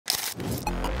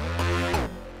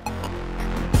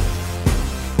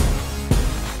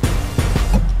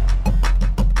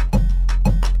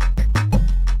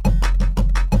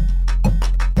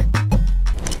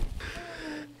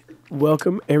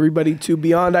welcome everybody to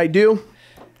Beyond I Do.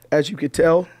 As you could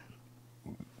tell,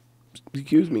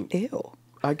 excuse me. Ew.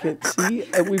 I can't see.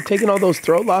 And we've taken all those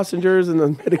throat lozenges and the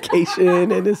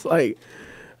medication, and it's like,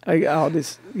 I'll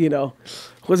just,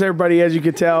 what's everybody? As you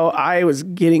could tell, I was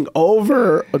getting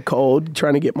over a cold,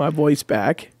 trying to get my voice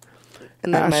back.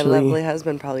 And then Ashlee, my lovely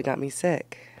husband probably got me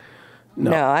sick.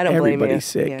 No, I don't blame you. Everybody's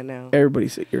sick. Yeah, no.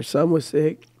 Everybody's sick. Your son was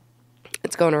sick.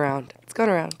 It's going around. It's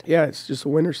going around. Yeah, it's just a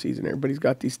winter season. Everybody's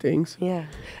got these things. Yeah.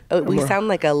 Oh, we sound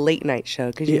like a late night show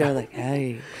because, like,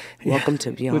 hey, welcome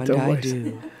to Beyond I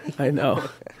Do. I know.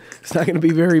 It's not going to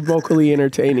be very vocally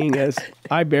entertaining as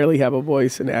I barely have a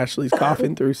voice and Ashlee's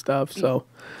coughing through stuff. So,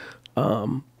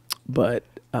 but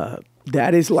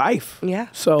that is life. Yeah.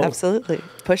 So absolutely.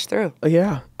 Push through.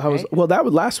 Yeah. That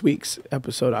was last week's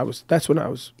episode. That's when I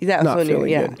was not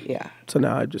feeling good. Yeah. So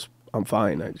now I'm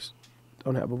fine. I just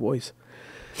don't have a voice.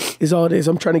 Is all it is.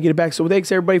 I'm trying to get it back. So thanks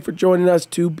everybody for joining us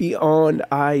to Beyond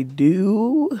I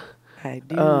Do. I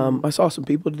do. I saw some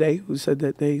people today who said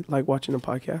that they like watching the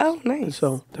podcast. Oh, nice.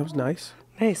 So that was nice.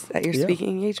 Nice. At your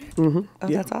speaking engagement? Mm-hmm. Oh,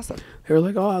 that's awesome. They were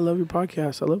like, oh, I love your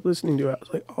podcast. I love listening to it. I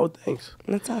was like, oh, thanks.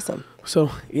 That's awesome. So,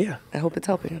 yeah. I hope it's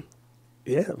helping him.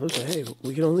 Yeah. Listen, hey,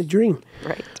 we can only dream.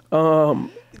 Right.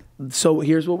 So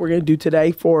here's what we're going to do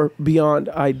today for Beyond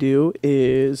I Do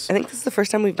is... I think this is the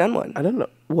first time we've done one. I don't know.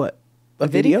 What? A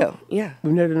video? Yeah.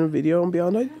 We've never done a video on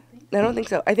Beyond I Do? I don't think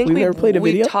so. I think we've never played a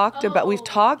video? We've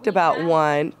talked about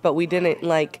one, but we didn't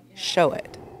show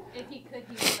it. If he could,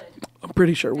 he would. I'm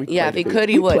pretty sure we. Yeah, if he could,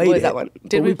 he would. What was that one?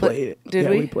 Did we play it?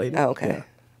 Did we? We played it. Oh, okay.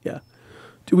 Yeah.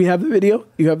 Do we have the video?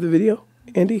 You have the video,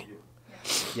 Andy?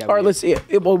 Yeah. All right, let's see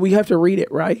it. Well, we have to read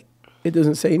it, right? It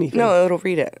doesn't say anything. No, it'll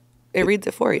read it. It reads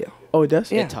it for you. Oh, it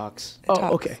does? Yeah. It talks. It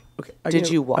talks. Okay. Did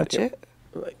you watch it?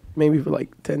 Maybe for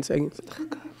 10 seconds.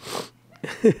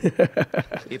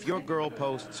 If your girl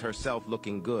posts herself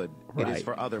looking good, it is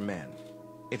for other men.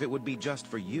 If it would be just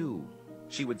for you,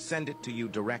 she would send it to you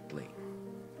directly.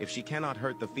 If she cannot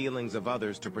hurt the feelings of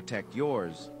others to protect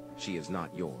yours, she is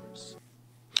not yours.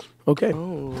 Okay.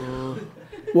 Oh.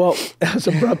 Well, that's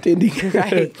abrupt ending.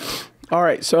 Right. All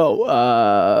right.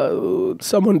 So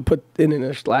someone put in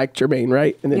a Slack, Jermaine,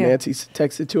 right? And then Nancy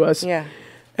texted to us. Yeah.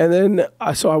 And then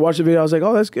I watched the video. I was like,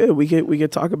 "Oh, that's good. We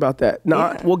could talk about that."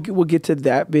 We'll get to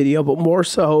that video, but more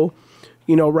so,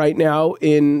 right now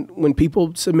when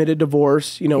people submit a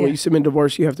divorce, when you submit a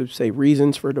divorce, you have to say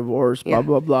reasons for divorce, blah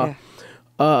blah blah.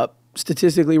 Yeah.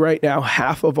 Statistically, right now,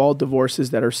 half of all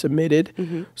divorces that are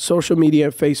submitted, social media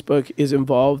and Facebook is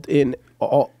involved in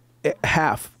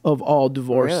half of all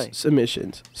divorce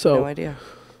submissions. So, no idea.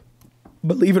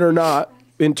 Believe it or not,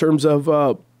 in terms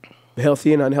of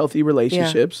healthy and unhealthy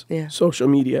relationships, social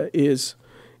media is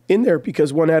in there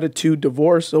because 1 out of 2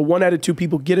 divorce. So 1 out of 2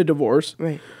 people get a divorce.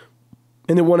 Right.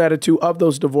 And then 1 out of 2 of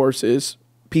those divorces,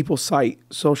 people cite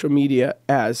social media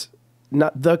as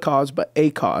not the cause, but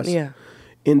a cause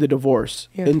in the divorce.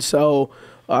 Yeah. And so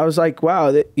I was like,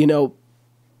 wow,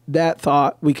 that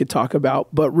thought we could talk about,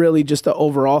 but really just the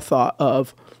overall thought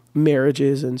of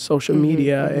marriages and social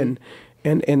media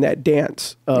and that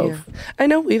dance of... Yeah. I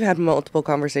know we've had multiple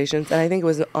conversations, and I think it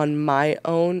was on my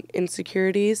own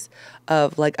insecurities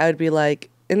of, I would be like,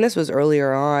 and this was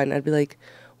earlier on, I'd be like,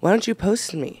 why don't you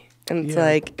post me? And it's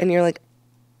and you're like,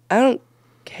 I don't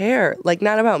care.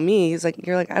 Not about me. It's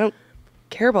you're like, I don't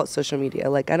care about social media.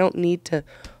 I don't need to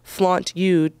flaunt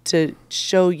you to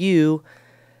show you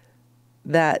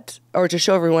that, or to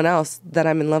show everyone else that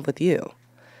I'm in love with you.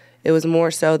 It was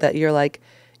more so that you're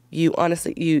you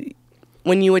honestly,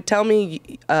 when you would tell me,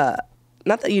 not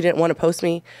that you didn't want to post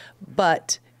me,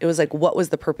 but it was what was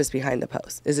the purpose behind the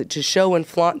post? Is it to show and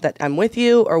flaunt that I'm with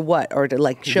you, or what? Or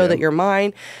to show that you're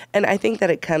mine? And I think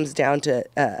that it comes down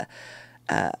to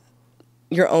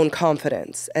your own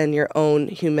confidence and your own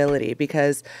humility,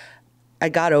 because I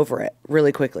got over it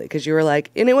really quickly, because you were and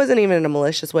it wasn't even in a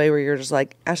malicious way where you're just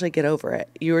Ashlee, get over it.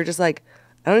 You were just I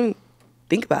don't even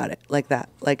think about it like that.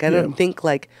 I don't think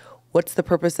what's the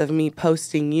purpose of me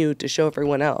posting you to show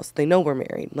everyone else? They know we're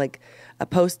married. A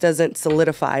post doesn't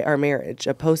solidify our marriage.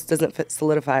 A post doesn't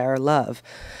solidify our love.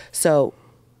 So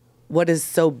what is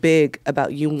so big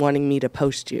about you wanting me to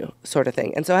post you, sort of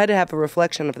thing? And so I had to have a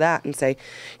reflection of that and say,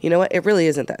 you know what? It really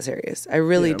isn't that serious. I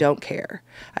really don't care.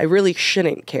 I really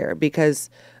shouldn't care, because,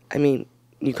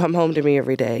 you come home to me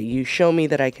every day. You show me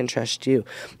that I can trust you.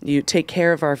 You take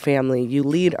care of our family. You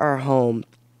lead our home.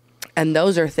 And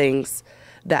those are things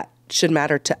that should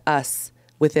matter to us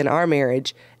within our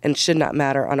marriage and should not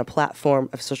matter on a platform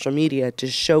of social media to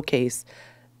showcase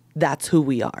that's who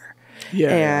we are. Yeah.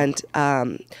 And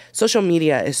social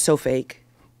media is so fake.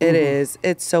 It is.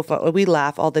 It's so fun. We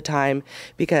laugh all the time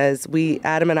because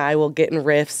Adam and I will get in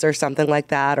riffs or something like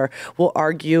that, or we'll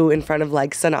argue in front of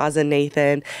like Sanaz and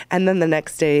Nathan. And then the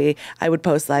next day I would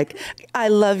post like, I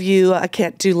love you. I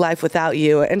can't do life without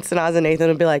you. And Sanaz and Nathan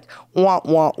would be like, wah,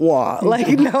 wah, wah. Like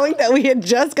knowing that we had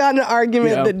just gotten an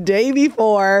argument the day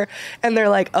before. And they're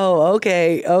like, oh,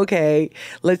 okay.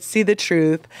 Let's see the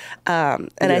truth. And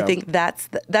I think that's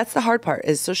the hard part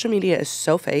is social media is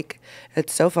so fake.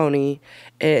 It's so phony.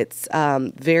 It's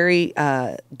very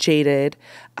jaded.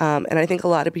 And I think a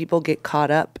lot of people get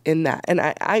caught up in that. And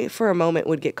I, for a moment,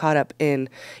 would get caught up in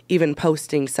even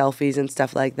posting selfies and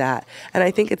stuff like that. And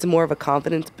I think it's more of a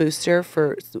confidence booster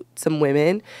for some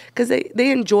women because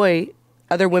they enjoy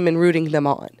other women rooting them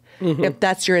on. If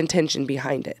that's your intention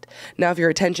behind it. Now, if your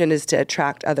intention is to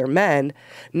attract other men,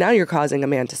 now you're causing a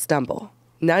man to stumble.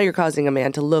 Now you're causing a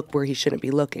man to look where he shouldn't be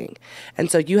looking.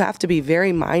 And so you have to be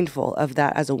very mindful of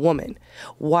that as a woman.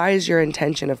 Why is your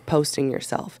intention of posting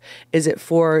yourself? Is it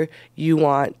for you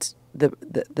want the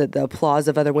applause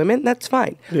of other women? That's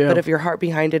fine. Yeah. But if your heart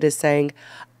behind it is saying,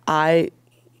 I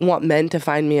want men to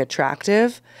find me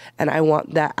attractive and I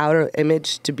want that outer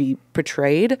image to be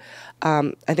portrayed,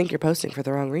 I think you're posting for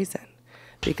the wrong reason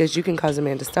because you can cause a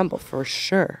man to stumble for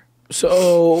sure.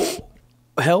 So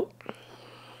help.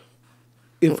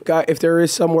 If there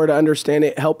is somewhere to understand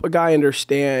it, help a guy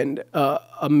understand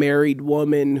a married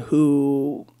woman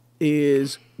who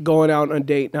is going out on a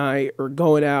date night or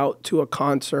going out to a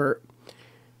concert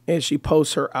and she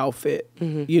posts her outfit,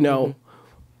 you know.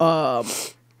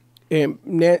 And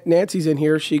Nancy's in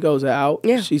here. She goes out.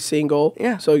 Yeah. She's single.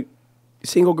 Yeah. So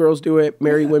single girls do it.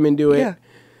 Married women do it. Yeah.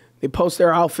 They post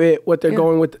their outfit, what they're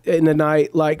going with in the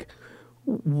night. Like,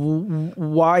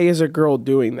 why is a girl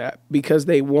doing that? Because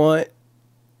they want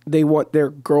their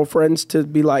girlfriends to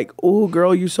be like, "Oh,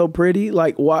 girl, you're so pretty."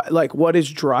 Like, what is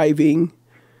driving?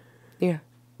 Yeah.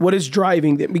 What is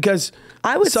driving them? Because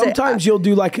I would sometimes you'll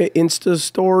do like an Insta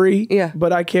story. Yeah.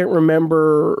 But I can't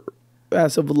remember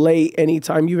as of late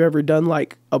anytime you've ever done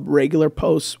like a regular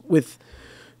post with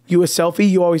you a selfie.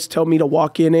 You always tell me to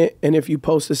walk in it, and if you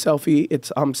post a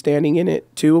selfie, I'm standing in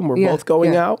it too, and we're both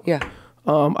going out. Yeah.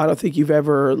 I don't think you've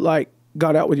ever like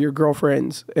gone out with your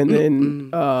girlfriends and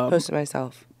then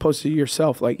posted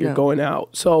yourself like you're going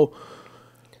out. So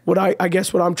what I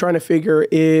guess what I'm trying to figure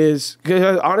is,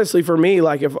 because honestly for me,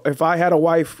 like if I had a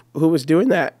wife who was doing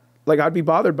that, like I'd be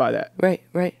bothered by that. Right.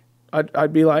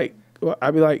 I'd be like,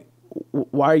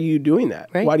 why are you doing that?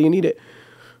 Right. Why do you need it?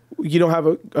 You don't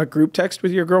have a group text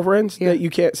with your girlfriends that you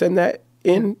can't send that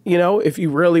in, you know, if you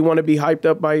really want to be hyped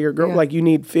up by your girl, like you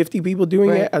need 50 people doing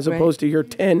it as opposed to your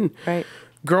 10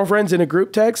 girlfriends in a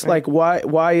group text. Like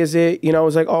why is it, you know,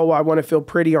 it's like, oh, well, I want to feel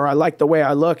pretty or I like the way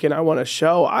I look and I want to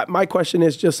show. My question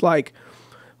is just like,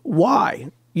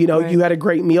 why? You know, you had a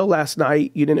great meal last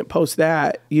night. You didn't post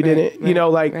that. You didn't, you know,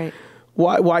 like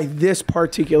why this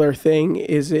particular thing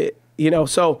is it, you know,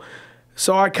 so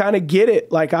I kind of get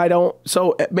it. Like I don't,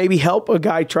 so maybe help a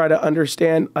guy try to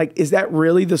understand, like, is that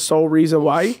really the sole reason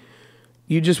why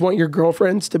you just want your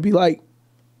girlfriends to be like,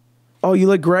 oh, you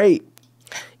look great?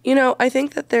 You know, I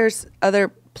think that there's other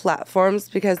platforms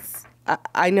because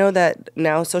I know that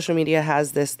now social media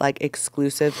has this like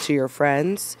exclusive to your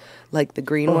friends, like the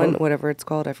green one, whatever it's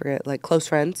called, I forget, like close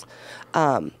friends.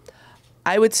 I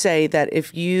would say that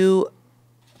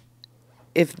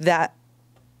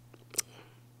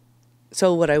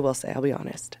so what I will say, I'll be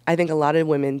honest, I think a lot of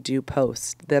women do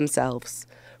post themselves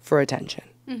for attention.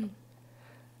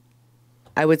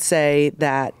 I would say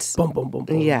that,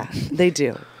 yeah, they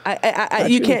do.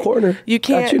 You can't. You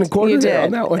can't. You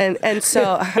did. And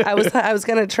so I was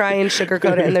gonna try and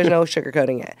sugarcoat it, and there's no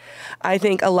sugarcoating it. I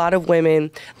think a lot of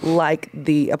women like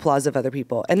the applause of other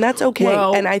people, and that's okay.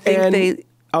 Well, and I think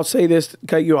I'll say this,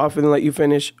 cut you off, and let you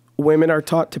finish. Women are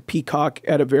taught to peacock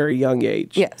at a very young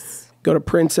age. Yes. Go to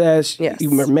princess. Yes. You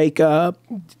wear makeup.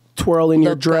 Twirl in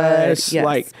your dress. Good, yes.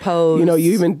 Like pose. You know,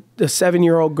 you even the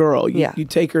 7-year-old girl. You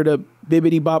take her to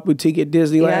Bibbidi Bop Boutique at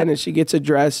Disneyland and she gets a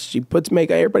dress, she puts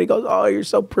makeup, everybody goes, oh, you're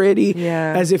so pretty.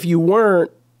 Yeah. As if you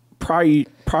weren't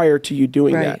prior to you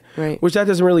doing that. Right. Which that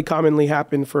doesn't really commonly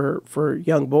happen for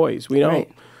young boys. We don't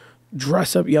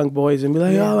dress up young boys and be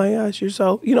like, oh my gosh, you're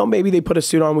so, you know, maybe they put a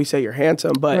suit on, we say you're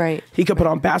handsome, but he could put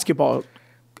on basketball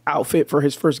outfit for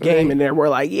his first game and then we're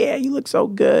like, yeah, you look so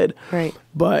good. Right.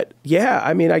 But yeah,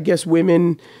 I mean, I guess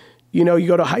women, you know, you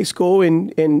go to high school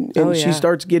and she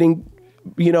starts getting,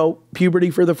 you know,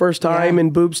 puberty for the first time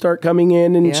and boobs start coming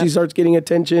in and she starts getting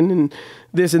attention and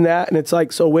this and that. And it's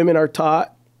like, so women are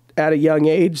taught at a young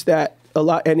age that a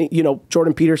lot, and you know,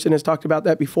 Jordan Peterson has talked about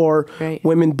that before.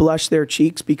 Women blush their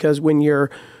cheeks because when you're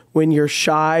you're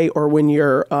shy or when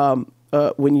you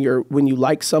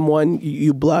like someone,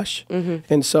 you blush.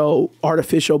 And so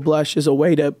artificial blush is a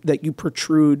way that you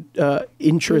protrude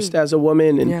interest as a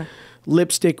woman. And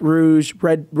lipstick, rouge,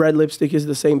 red lipstick is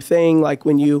the same thing. Like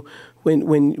when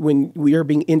we are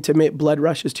being intimate, blood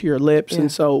rushes to your lips.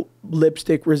 And so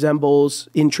lipstick resembles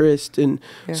interest. And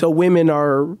so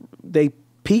women they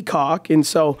peacock. And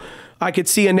so I could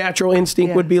see a natural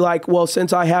instinct would be like, well,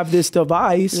 since I have this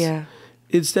device,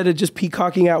 instead of just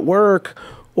peacocking at work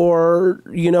or,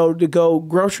 to go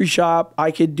grocery shop, I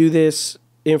could do this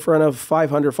in front of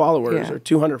 500 followers or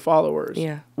 200 followers,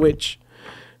 which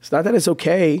it's not that it's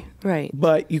okay,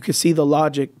 but you can see the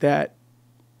logic that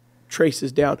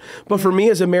traces down. But for me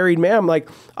as a married man, I'm like,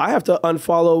 I have to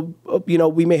unfollow,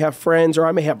 we may have friends or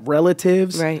I may have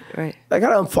relatives. I got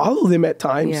to unfollow them at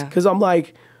times because I'm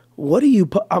like, what do you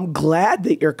I'm glad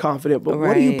that you're confident, but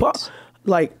what do you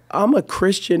like, I'm a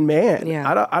Christian man.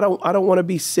 I don't want to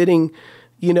be sitting,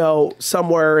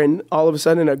 somewhere and all of a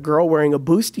sudden a girl wearing a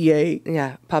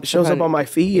bustier shows up on my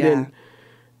feed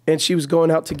and she was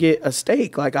going out to get a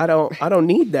steak. Like, I don't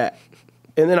need that.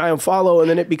 And then I unfollow, and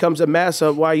then it becomes a mess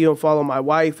of why you unfollow my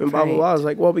wife and blah, blah, blah. I was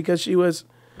like, well, because she was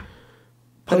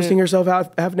posting herself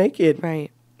half naked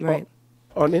on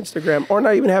Instagram. Or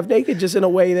not even half naked, just in a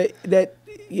way that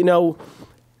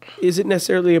isn't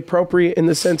necessarily appropriate in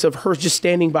the sense of her just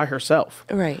standing by herself.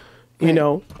 You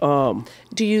know?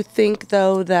 Do you think,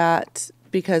 though, that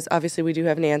because obviously we do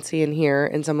have Nancy in here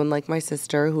and someone like my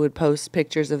sister who would post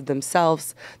pictures of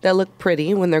themselves that look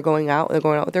pretty when they're going out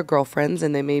with their girlfriends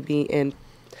and they may be in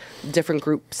different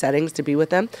group settings to be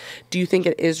with them. Do you think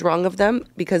it is wrong of them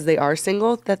because they are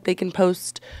single that they can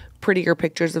post prettier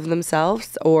pictures of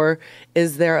themselves, or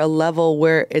is there a level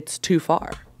where it's too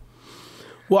far?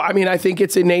 Well, I mean, I think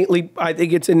it's innately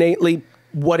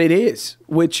what it is,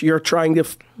 which you're trying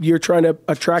to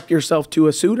attract yourself to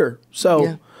a suitor.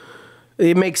 So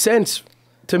it makes sense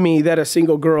to me that a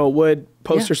single girl would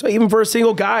post herself. Even for a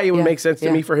single guy, it would make sense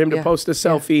to me for him to post a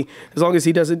selfie, as long as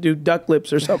he doesn't do duck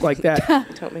lips or something like that.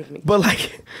 Don't make me. But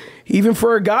like, even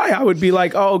for a guy, I would be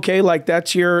like, oh, okay, like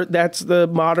that's the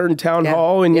modern town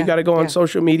hall, and you got to go on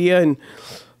social media and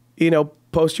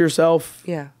post yourself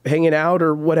hanging out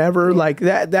or whatever like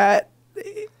that.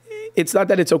 It's not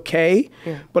that it's okay,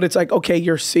 but it's like, okay,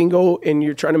 you're single and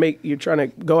you're trying to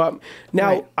go out.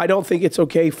 Now, I don't think it's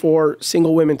okay for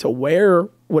single women to wear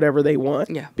whatever they want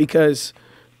because,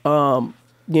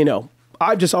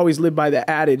 I've just always lived by the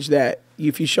adage that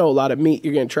if you show a lot of meat,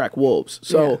 you're going to attract wolves.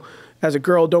 So as a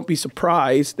girl, don't be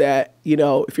surprised that,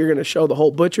 if you're going to show the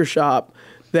whole butcher shop,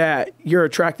 that you're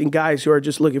attracting guys who are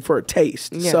just looking for a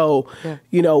taste. So,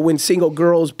 when single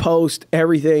girls post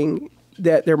everything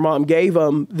that their mom gave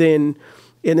them, and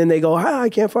then they go, I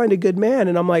can't find a good man.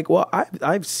 And I'm like, well,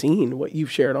 I've seen what you've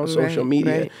shared on social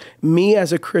media. Me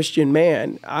as a Christian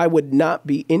man, I would not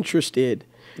be interested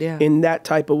in that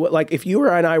type of, like if you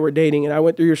and I were dating and I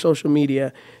went through your social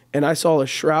media and I saw a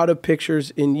shroud of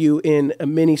pictures in you in a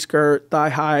mini skirt, thigh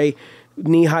high,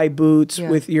 knee high boots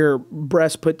with your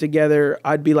breasts put together,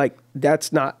 I'd be like,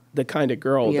 that's not the kind of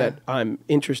girl that I'm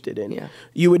interested in.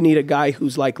 You would need a guy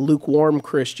who's like lukewarm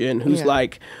Christian, who's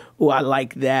like, oh, I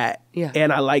like that.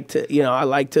 And I like to,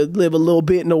 live a little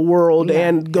bit in the world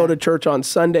and go to church on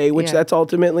Sunday, which that's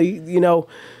ultimately,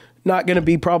 not going to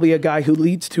be probably a guy who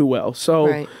leads too well.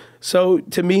 So, so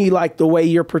to me, like the way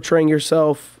you're portraying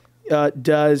yourself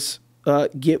does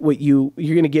get what you're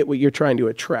going to get what you're trying to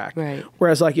attract.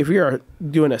 Whereas like if you're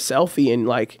doing a selfie and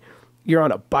like you're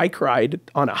on a bike ride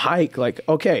on a hike, like,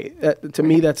 okay, to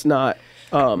me, that's not,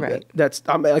 I'm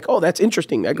like, oh, that's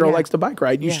interesting. That girl likes to bike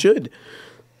ride. You should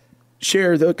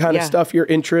share the kind of stuff, your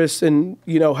interests and,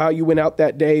 how you went out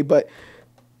that day. But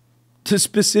to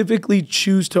specifically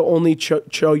choose to only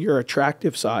show your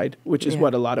attractive side, which is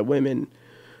what a lot of women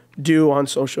do on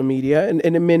social media,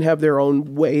 and men have their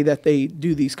own way that they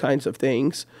do these kinds of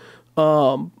things.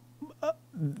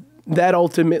 That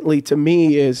ultimately, to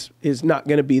me, is not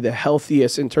going to be the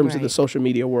healthiest in terms of the social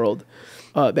media world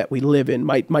that we live in.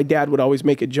 My dad would always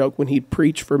make a joke when he'd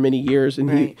preach for many years,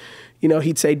 and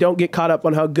he'd say, "Don't get caught up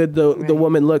on how good the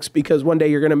woman looks, because one day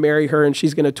you're going to marry her and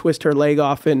she's going to twist her leg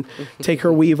off and take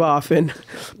her weave off and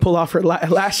pull off her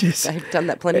lashes." I've done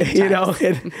that plenty of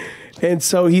times. And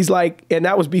so he's like, and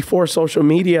that was before social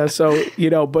media. So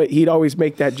but he'd always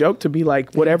make that joke to be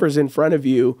like, whatever's in front of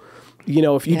you.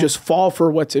 If you just fall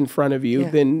for what's in front of you,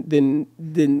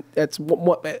 then that's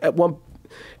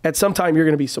at some time you're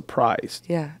going to be surprised.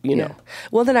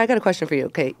 Well, then I got a question for you.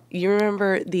 Okay, you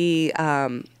remember the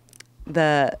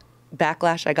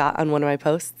backlash I got on one of my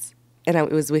posts, and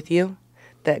it was with you.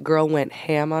 That girl went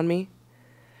ham on me.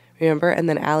 Remember? And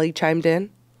then Allie chimed in.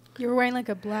 You were wearing like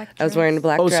a black dress. I was wearing a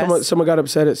black dress. Oh, someone got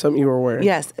upset at something you were wearing.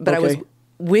 Yes, but I was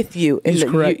with you.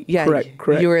 Correct.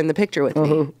 You were in the picture with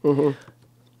me.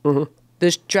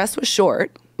 This dress was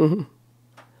short.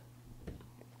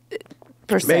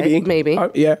 Per se, maybe.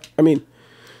 Yeah, I mean,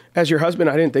 as your husband,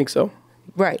 I didn't think so.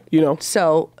 Right. You know?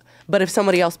 So, but if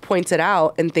somebody else points it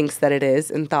out and thinks that it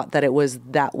is and thought that it was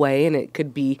that way and it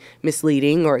could be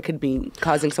misleading or it could be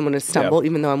causing someone to stumble,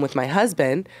 even though I'm with my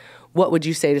husband, what would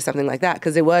you say to something like that?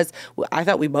 Because I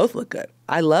thought we both looked good.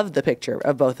 I loved the picture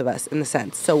of both of us in the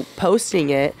sense. So posting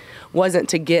it wasn't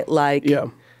to get like,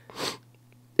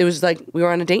 it was like we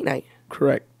were on a date night.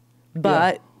 Correct.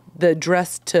 But the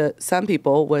dress to some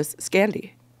people was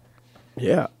Scandi.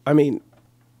 Yeah. I mean,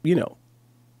 you know,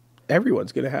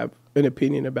 everyone's going to have an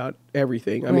opinion about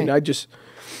everything. I mean, I just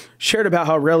shared about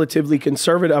how relatively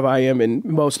conservative I am in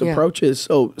most approaches.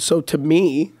 So to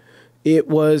me, it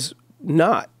was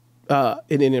not an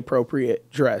inappropriate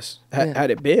dress.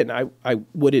 Had it been, I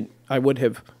would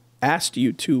have asked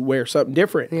you to wear something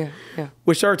different.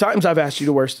 Which there are times I've asked you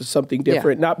to wear something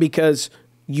different, not because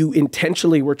you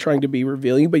intentionally were trying to be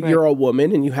revealing, but you're a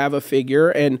woman and you have a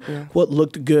figure, and what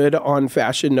looked good on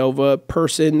Fashion Nova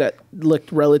person that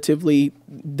looked relatively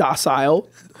docile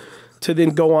to then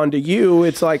go on to you,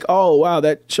 it's like, oh, wow,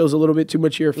 that shows a little bit too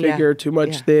much of your figure, too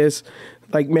much this.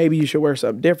 Like, maybe you should wear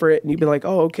something different. And you'd be like,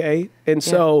 oh, okay. And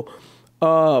so,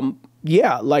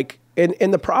 like,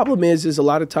 and the problem is a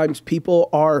lot of times people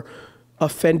are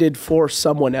offended for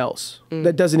someone else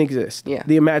that doesn't exist.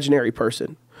 The imaginary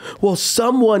person. Well,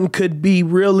 someone could be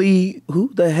really,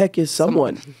 who the heck is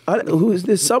someone? Who is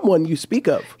this someone you speak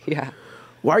of?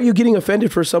 Why are you getting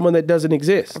offended for someone that doesn't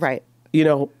exist? Right. You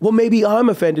know, well, maybe I'm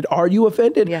offended. Are you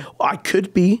offended? Well, I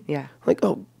could be. Like,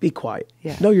 oh, be quiet.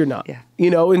 No, you're not. You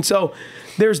know, and so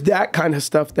there's that kind of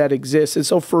stuff that exists. And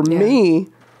so for me,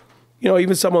 you know,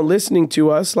 even someone listening to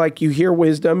us, like, you hear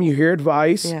wisdom, you hear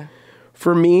advice.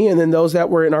 For me, and then those that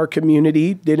were in our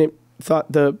community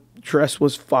thought the dress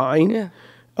was fine.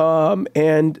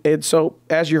 And so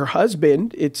as your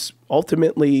husband, it's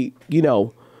ultimately, you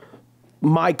know,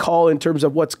 my call in terms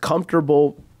of what's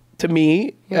comfortable to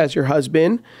me as your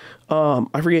husband.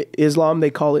 I forget Islam,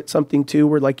 they call it something too,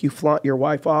 where like you flaunt your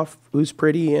wife off who's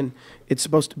pretty and it's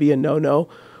supposed to be a no-no,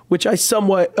 which I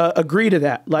somewhat agree to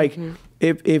that. Like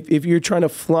if you're trying to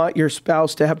flaunt your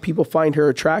spouse to have people find her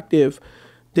attractive,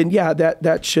 then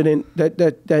that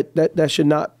should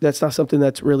not, that's not something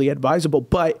that's really advisable.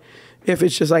 But if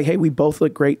it's just like, hey, we both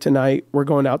look great tonight, we're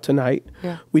going out tonight.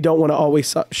 We don't want to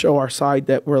always show our side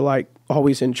that we're like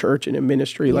always in church and in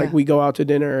ministry. Like, we go out to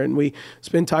dinner and we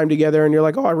spend time together and you're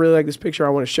like, oh, I really like this picture, I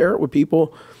want to share it with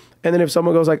people. And then if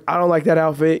someone goes like, I don't like that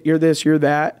outfit, you're this, you're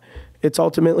that, it's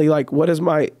ultimately like, what does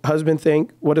my husband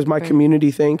think? What does my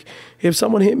community think? If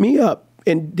someone hit me up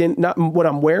and then not what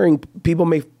I'm wearing, people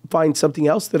may find something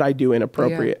else that I do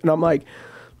inappropriate. And I'm like,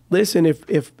 listen,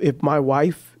 if my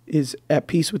wife is at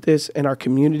peace with this and our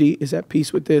community is at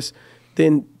peace with this,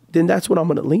 then that's what I'm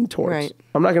going to lean towards.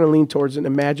 I'm not going to lean towards an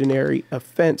imaginary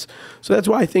offense. So that's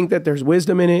why I think that there's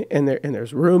wisdom in it, and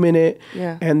there's room in it,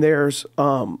 and there's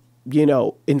you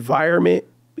know, environment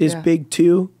is big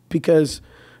too, because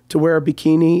to wear a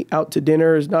bikini out to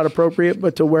dinner is not appropriate,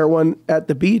 but to wear one at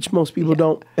the beach, most people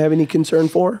don't have any concern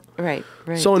for.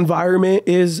 So environment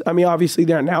is, I mean, obviously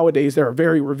nowadays there are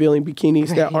very revealing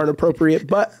bikinis that aren't appropriate,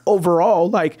 but overall,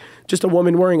 like, just a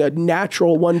woman wearing a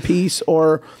natural one piece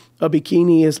or a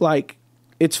bikini is like,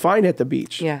 it's fine at the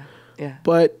beach.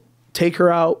 But take her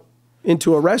out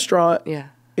into a restaurant,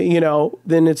 you know,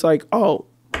 then it's like, oh,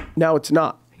 now it's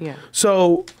not.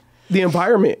 So the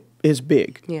environment is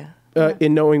big.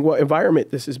 In knowing what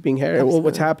environment this is being had,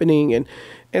 what's happening.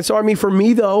 And so, I mean, for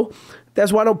me though,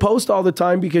 that's why I don't post all the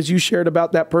time, because you shared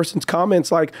about that person's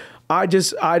comments. Like, I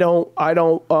kind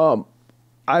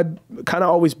of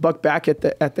always buck back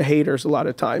at the haters a lot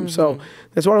of times. So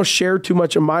that's why I don't share too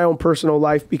much of my own personal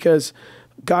life, because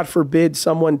God forbid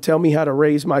someone tell me how to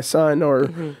raise my son or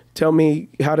tell me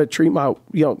how to treat my,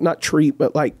 you know, not treat,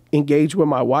 but like engage with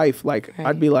my wife. Like,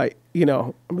 I'd be like, you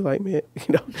know, I'd be like, man, you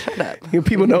know, you know,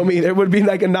 people know me. There would be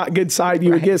like a not good side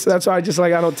you would get. So that's why I just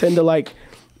like, I don't tend to like,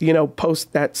 you know,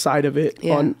 post that side of it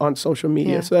on social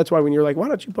media. So that's why when you're like, why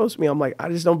don't you post me? I'm like, I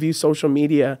just don't view social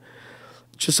media.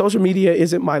 Just social media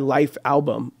isn't my life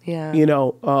album. You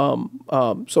know,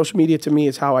 social media to me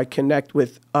is how I connect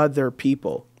with other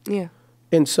people.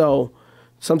 And so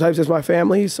sometimes it's my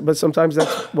family, but sometimes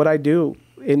that's what I do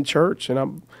in church, and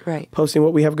I'm posting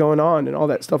what we have going on and all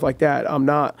that stuff like that. I'm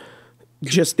not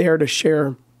just there to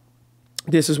share,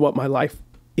 this is what my life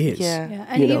is.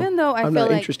 And you know? even though I'm feel not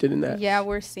like, interested in that.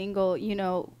 We're single, you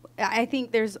know, I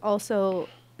think there's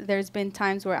been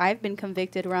times where I've been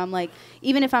convicted where I'm like,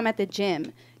 even if I'm at the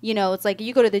gym, you know, it's like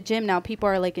you go to the gym now, people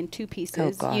are like in two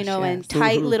pieces, you know, and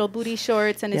tight little booty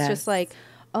shorts. And it's just like,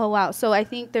 oh, wow. So I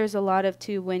think there's a lot of,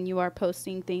 too, when you are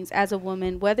posting things as a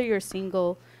woman, whether you're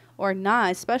single or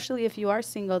not, especially if you are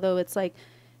single, though, it's like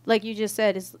you just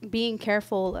said, is being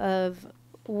careful of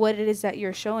what it is that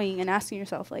you're showing and asking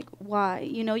yourself, like, why?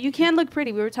 You know, you can look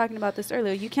pretty. We were talking about this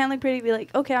earlier. You can look pretty, be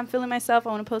like, okay, I'm feeling myself. I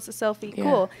want to post a selfie.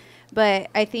 Cool. But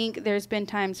I think there's been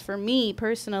times for me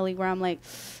personally where I'm like,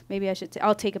 maybe I should,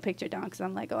 I'll take a picture down because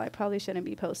I'm like, oh, I probably shouldn't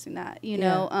be posting that, you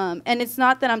know? And it's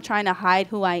not that I'm trying to hide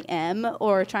who I am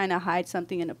or trying to hide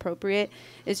something inappropriate.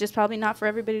 It's just probably not for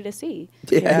everybody to see,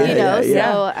 you know?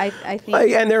 So I think.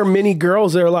 And there are many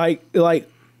girls that are like,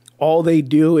 all they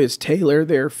do is tailor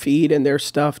their feed and their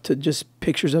stuff to just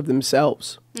pictures of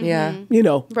themselves. Yeah. You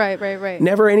know. Right.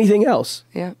 Never anything else.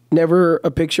 Yeah. Never a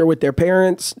picture with their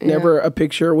parents. Never a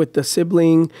picture with the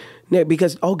sibling.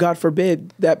 Because, oh, God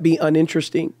forbid, that be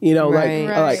uninteresting. You know,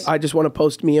 like I just want to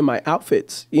post me in my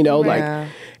outfits. You know, like.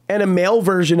 And a male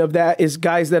version of that is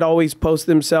guys that always post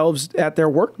themselves at their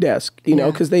work desk. You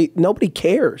know, because nobody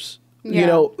cares. You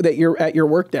know, that you're at your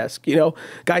work desk, you know,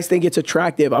 guys think it's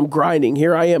attractive. I'm grinding.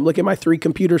 Here I am. Look at my 3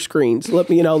 computer screens. Look,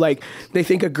 you know, like they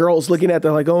think a girl's looking at,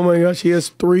 they're like, oh my gosh, he has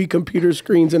 3 computer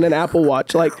screens and an Apple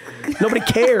Watch. Like nobody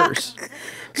cares.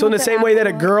 So in the same way that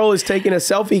a girl is taking a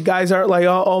selfie, guys aren't like,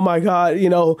 oh my God, you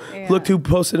know, look who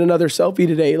posted another selfie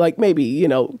today. Like maybe, you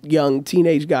know, young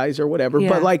teenage guys or whatever.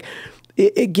 But like,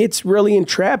 it gets really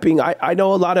entrapping. I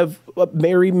know a lot of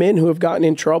married men who have gotten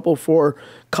in trouble for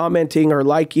commenting or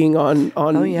liking on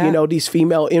you know, these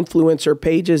female influencer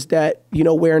pages that, you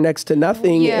know, wear next to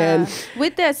nothing. And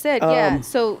with that said,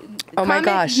 so oh my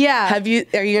gosh, are you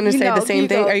gonna say the same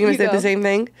thing? Are you gonna say the same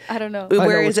thing? I don't know.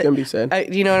 Where is it gonna be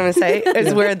said? You know what I'm gonna say?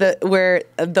 Is where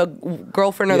the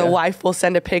girlfriend or the wife will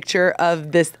send a picture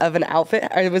of an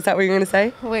outfit. Was that what you're gonna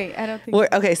say? Wait, I don't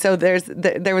think. Okay, so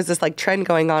there was this like trend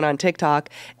going on TikTok.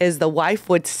 Is the wife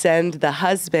would send the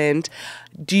husband,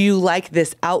 do you like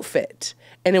this outfit?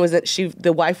 And it was that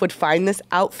the wife would find this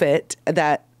outfit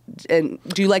and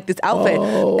do you like this outfit?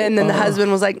 And then the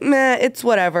husband was like, nah, it's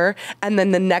whatever. And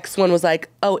then the next one was like,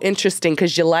 oh, interesting,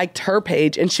 because you liked her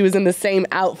page and she was in the same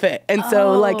outfit. And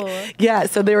so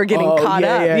so they were getting caught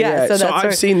up. So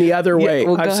I've seen the other way.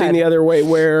 I've seen the other way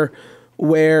where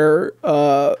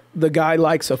the guy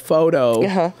likes a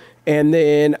photo. And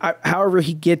then, however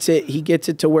he gets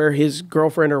it to where his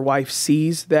girlfriend or wife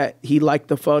sees that he liked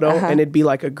the photo, and it'd be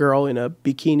like a girl in a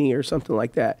bikini or something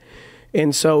like that.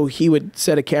 And so he would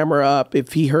set a camera up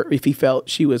if he felt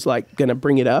she was like gonna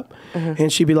bring it up,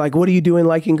 and she'd be like, "What are you doing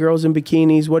liking girls in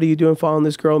bikinis? What are you doing following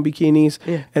this girl in bikinis?"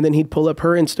 And then he'd pull up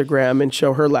her Instagram and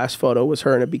show her last photo was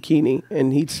her in a bikini,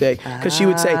 and he'd say, because she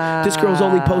would say, "This girl's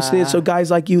only posting it so guys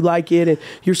like you like it, and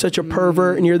you're such a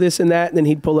pervert, and you're this and that." And then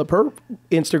he'd pull up her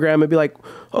Instagram and be like,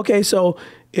 "Okay, so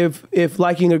if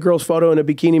liking a girl's photo in a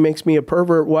bikini makes me a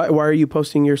pervert, why are you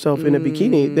posting yourself in a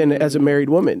bikini then as a married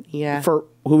woman?" For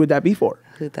who would that be for?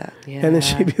 And then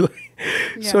she'd be like,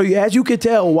 so as you could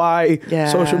tell why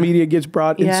social media gets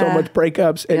brought in so much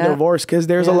breakups and divorce, because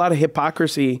there's a lot of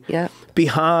hypocrisy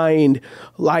behind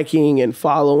liking and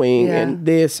following and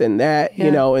this and that,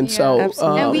 you know, and so.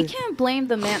 And we can't blame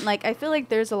the man. Like, I feel like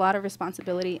there's a lot of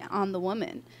responsibility on the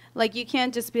woman. Like, you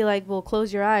can't just be like, well,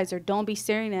 close your eyes or don't be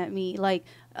staring at me. Like,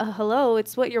 hello,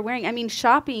 it's what you're wearing. I mean,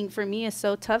 shopping for me is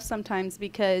so tough sometimes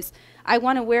because I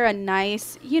want to wear a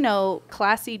nice, you know,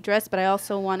 classy dress, but I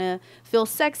also want to feel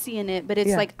sexy in it. But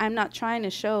it's like, I'm not trying to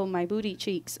show my booty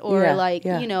cheeks or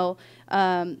you know,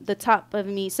 the top of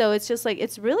me. So it's just like,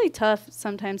 it's really tough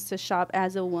sometimes to shop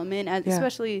as a woman,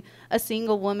 especially a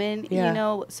single woman, you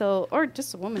know, so, or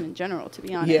just a woman in general, to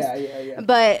be honest.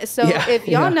 But so if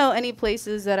y'all know any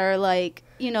places that are like,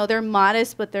 you know, they're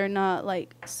modest, but they're not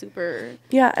like super.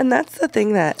 Yeah, and that's the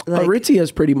thing that like Aritzia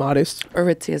is pretty modest.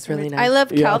 Aritzia is really nice. I love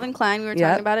Calvin Klein. We were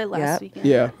talking about it last weekend.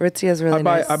 Aritzia is really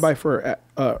nice. I buy for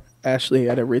Ashlee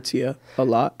at Aritzia a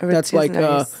lot. Aritzia that's like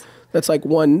nice. That's like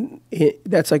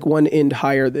one end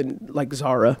higher than like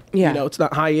Zara. You know, it's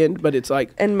not high end, but it's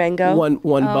like and Mango one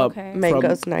bump.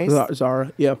 Mango's nice.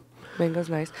 Zara, Mango's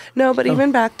nice. No, but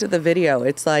even back to the video,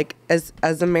 it's like as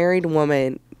a married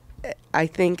woman, I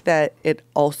think that it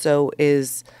also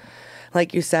is,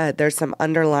 like you said, there's some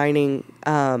underlining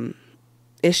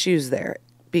issues there.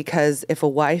 Because if a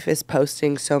wife is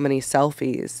posting so many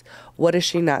selfies, what is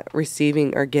she not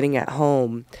receiving or getting at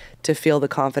home to feel the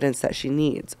confidence that she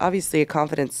needs? Obviously, a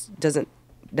confidence doesn't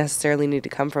necessarily need to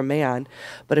come from man,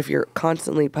 but if you're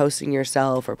constantly posting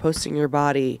yourself or posting your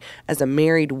body as a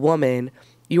married woman,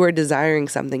 you are desiring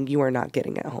something you are not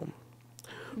getting at home.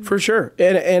 For sure.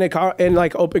 And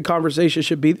like open conversation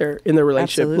should be there in the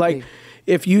relationship. Absolutely. Like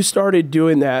if you started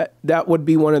doing that, that would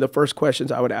be one of the first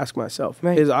questions I would ask myself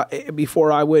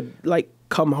before I would like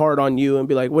come hard on you and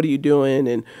be like, what are you doing?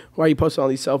 And why are you posting all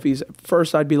these selfies?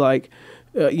 First, I'd be like,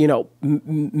 you know,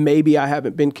 maybe I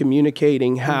haven't been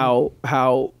communicating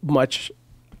how much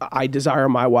I desire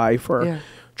my wife or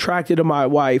attracted to my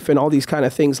wife and all these kind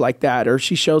of things like that. Or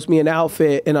she shows me an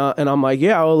outfit and I'm like,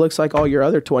 yeah, well, it looks like all your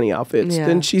other 20 outfits.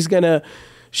 Then she is gonna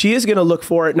look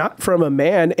for it, not from a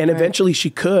man, and eventually she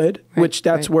could, which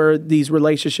that's where these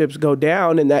relationships go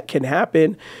down, and that can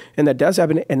happen, and that does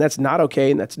happen, and that's not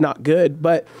okay, and that's not good.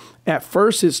 But at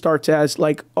first it starts as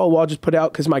like, oh, well, I'll just put it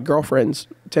out because my girlfriends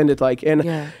tended like, and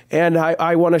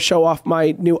I want to show off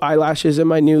my new eyelashes and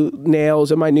my new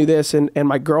nails and my new this, and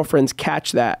my girlfriends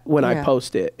catch that when I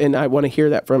post it, and I want to hear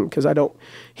that from, because I don't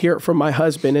hear it from my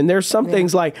husband. And there's some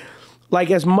things like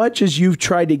as much as you've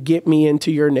tried to get me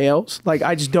into your nails, like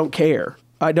I just don't care.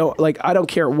 I don't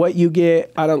care what you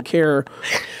get. I don't care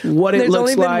what it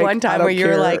looks like. There's only been one time where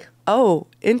you're like, oh,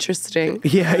 interesting.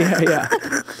 Yeah.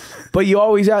 But you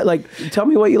always like, tell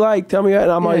me what you like. Tell me.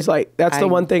 And I'm always like, that's the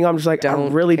one thing I'm just like, I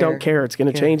really don't care. It's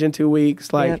going to change in 2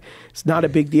 weeks. Like, it's not a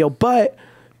big deal. But,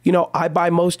 you know, I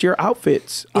buy most of your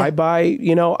outfits. I buy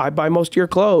most of your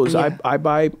clothes. I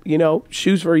buy, you know,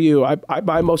 shoes for you. I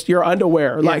buy most of your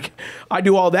underwear. Like, I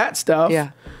do all that stuff.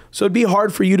 Yeah. So it'd be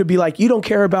hard for you to be like, you don't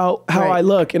care about how I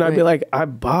look. And I'd be like, I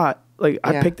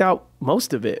picked out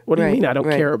most of it. What do you mean I don't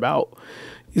care about?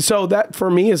 So that for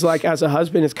me is like, as a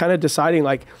husband, it's kind of deciding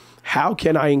like, how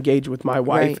can I engage with my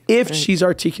wife if she's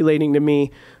articulating to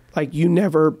me, like, you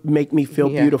never make me feel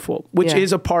beautiful, which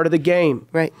is a part of the game.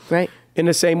 Right. In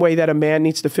the same way that a man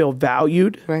needs to feel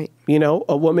valued. Right. You know,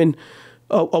 a woman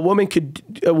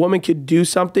could do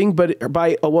something, but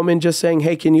by a woman just saying,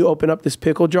 hey, can you open up this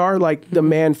pickle jar? Like the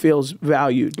man feels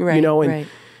valued, you know, and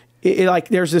it like,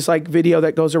 there's this like video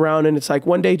that goes around and it's like,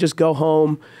 one day just go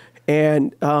home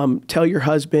and tell your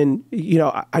husband, you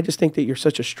know, I just think that you're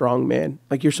such a strong man.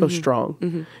 Like, you're so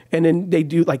strong. And then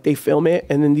they film it,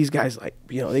 and then these guys, like,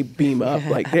 you know, they beam up.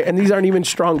 Like, and these aren't even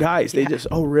strong guys. They just,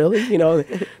 oh, really? You know,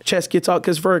 chest gets out.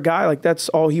 Because for a guy, like, that's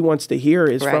all he wants to hear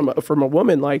is from a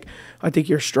woman. Like, I think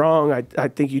you're strong. I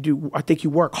think you do. I think you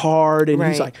work hard. And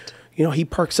he's like, you know, he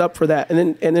perks up for that.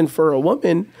 And then for a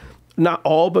woman, not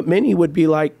all, but many would be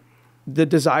like, the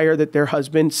desire that their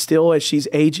husband still, as she's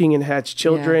aging and has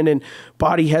children and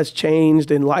body has changed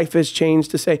and life has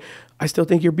changed, to say, I still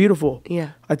think you're beautiful.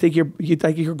 Yeah. I think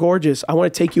you're gorgeous. I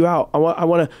want to take you out. I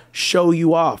want to show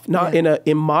you off, not in a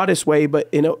immodest way, but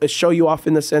show you off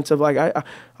in the sense of like,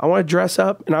 I want to dress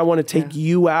up and I want to take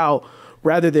you out,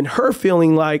 rather than her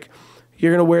feeling like,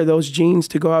 you're going to wear those jeans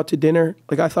to go out to dinner?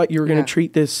 Like, I thought you were going to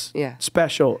treat this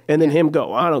special. And then him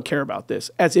go, I don't care about this.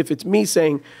 As if it's me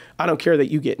saying, I don't care that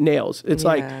you get nails. It's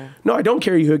like, no, I don't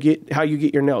care how you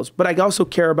get your nails. But I also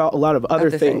care about a lot of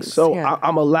other things. So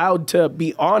I'm allowed to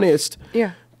be honest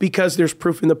because there's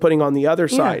proof in the pudding on the other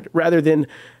side, rather than,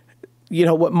 you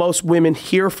know, what most women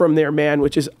hear from their man,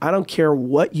 which is, I don't care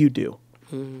what you do.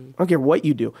 I don't care what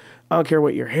you do. I don't care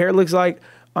what your hair looks like.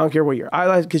 I don't care what your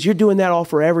eyelash, because you're doing that all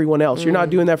for everyone else. You're not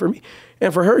doing that for me.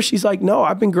 And for her, she's like, no,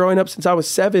 I've been growing up since I was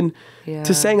 7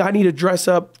 to saying I need to dress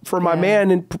up for my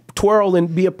man and twirl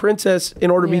and be a princess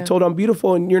in order to be told I'm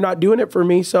beautiful, and you're not doing it for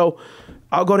me. So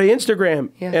I'll go to Instagram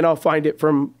and I'll find it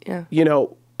from, you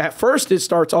know, at first it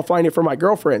starts, I'll find it from my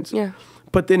girlfriends. Yeah.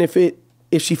 But then if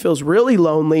she feels really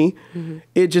lonely,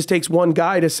 it just takes one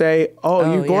guy to say,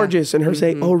 oh, you're gorgeous. And her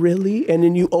say, oh, really? And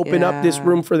then you open up this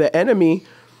room for the enemy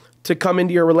to come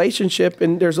into your relationship.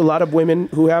 And there's a lot of women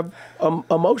who have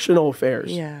emotional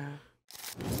affairs. Yeah.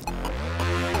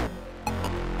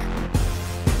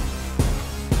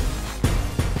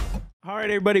 All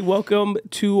right, everybody, welcome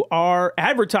to our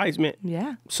advertisement.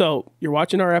 Yeah. So you're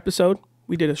watching our episode.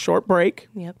 We did a short break.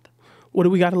 Yep. What do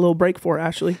we got a little break for,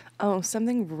 Ashlee? Oh,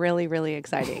 something really, really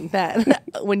exciting that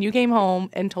when you came home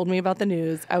and told me about the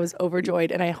news, I was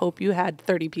overjoyed, and I hope you had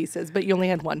 30 pieces, but you only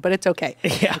had one, but it's okay.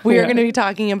 Yeah, we are going to be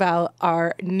talking about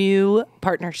our new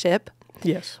partnership.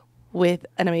 Yes. With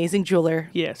an amazing jeweler.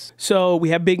 Yes. So we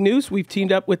have big news. We've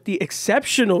teamed up with the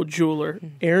exceptional jeweler,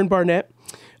 Aaron Barnett,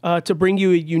 to bring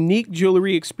you a unique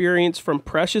jewelry experience, from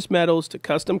precious metals to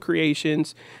custom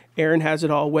creations. Aaron has it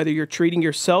all, whether you're treating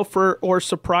yourself or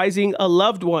surprising a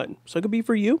loved one. So it could be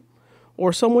for you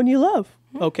or someone you love,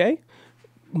 okay?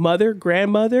 Mother,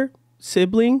 grandmother,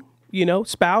 sibling, you know,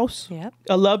 spouse, Yep.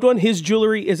 a loved one. His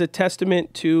jewelry is a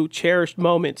testament to cherished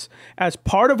moments. As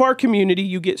part of our community,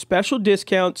 you get special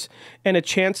discounts and a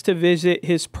chance to visit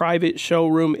his private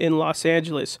showroom in Los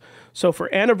Angeles. So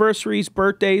for anniversaries,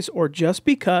 birthdays, or just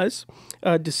because,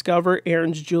 discover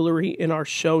Aaron's jewelry in our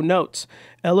show notes.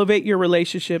 Elevate your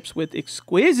relationships with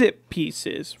exquisite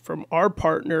pieces from our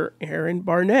partner, Aaron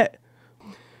Barnett.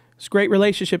 It's a great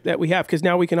relationship that we have because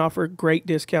now we can offer great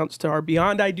discounts to our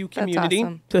Beyond I Do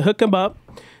community to hook them up.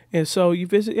 And so you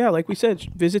visit, like we said,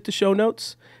 visit the show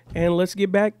notes and let's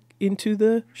get back into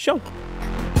the show.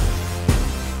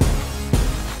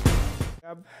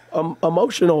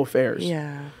 Emotional affairs.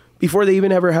 Yeah. Before they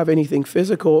even ever have anything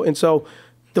physical. And so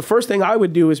the first thing I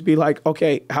would do is be like,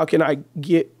 okay, how can I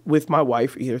get with my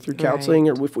wife, either through counseling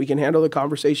or if we can handle the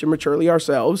conversation maturely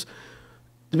ourselves,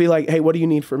 to be like, hey, what do you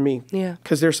need from me? Yeah.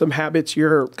 Because there's some habits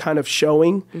you're kind of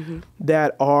showing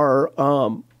that are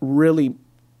really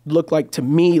look like to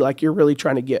me like you're really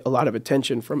trying to get a lot of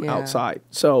attention from outside.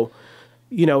 So,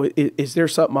 you know, is there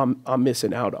something I'm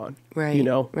missing out on? Right. You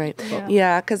know? Right.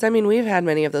 Yeah. Because, I mean, we've had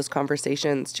many of those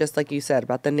conversations, just like you said,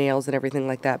 about the nails and everything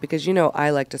like that. Because, you know, I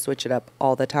like to switch it up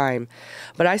all the time.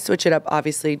 But I switch it up,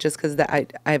 obviously, just because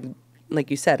I've,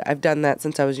 like you said, I've done that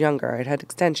since I was younger. I'd had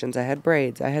extensions, I had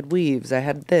braids, I had weaves, I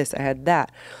had this, I had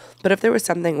that. But if there was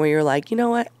something where you're like, you know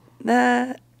what,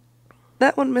 that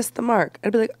one missed the mark,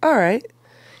 I'd be like, all right.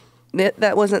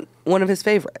 That wasn't one of his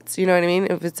favorites. You know what I mean?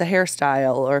 If it's a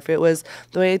hairstyle or if it was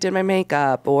the way I did my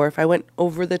makeup or if I went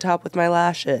over the top with my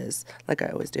lashes, like I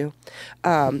always do.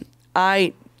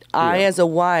 I as a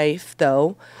wife,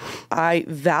 though, I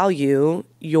value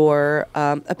your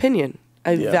opinion.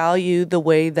 I value the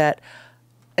way that,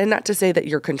 and not to say that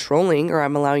you're controlling or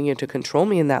I'm allowing you to control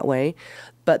me in that way,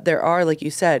 but there are, like you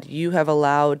said, you have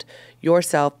allowed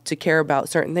yourself to care about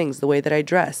certain things, the way that I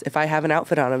dress. If I have an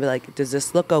outfit on, I'll be like, does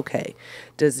this look okay?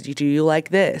 Do you like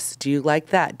this? Do you like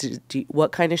that?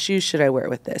 What kind of shoes should I wear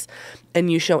with this?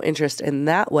 And you show interest in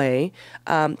that way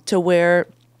to where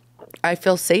I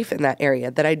feel safe in that area,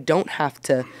 that I don't have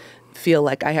to feel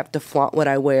like I have to flaunt what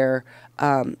I wear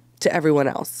to everyone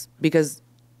else because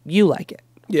you like it.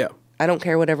 Yeah. I don't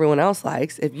care what everyone else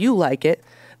likes. If you like it,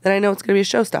 then I know it's going to be a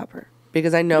showstopper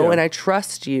because I know and I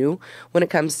trust you when it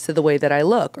comes to the way that I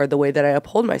look or the way that I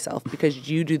uphold myself because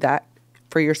you do that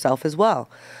for yourself as well.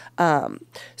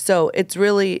 So it's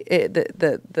really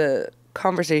the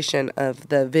conversation of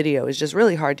the video is just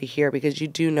really hard to hear because you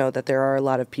do know that there are a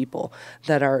lot of people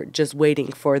that are just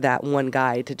waiting for that one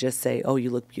guy to just say, oh, you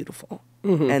look beautiful.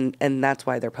 And that's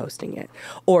why they're posting it.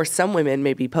 Or some women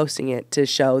may be posting it to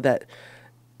show that,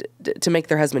 to make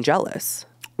their husband jealous.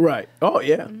 Right. Oh,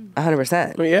 yeah.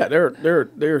 100%. Well, yeah,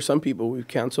 there are some people we've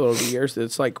counseled over the years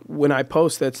that's like, when I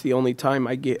post, that's the only time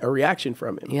I get a reaction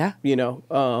from him. Yeah. You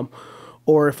know,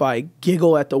 or if I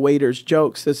giggle at the waiter's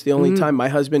jokes, that's the only time my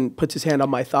husband puts his hand on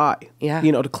my thigh. Yeah.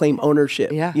 You know, to claim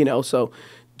ownership. Yeah. You know, so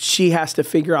she has to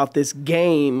figure out this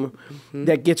game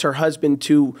that gets her husband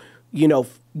to, you know,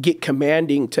 get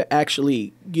commanding to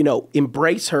actually, you know,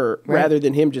 embrace her rather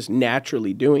than him just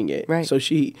naturally doing it. Right. So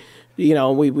she, you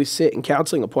know, we sit in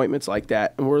counseling appointments like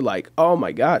that and we're like, oh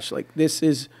my gosh, like this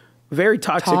is a very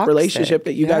toxic relationship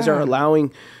that you guys are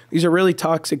allowing. These are really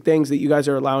toxic things that you guys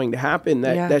are allowing to happen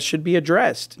that should be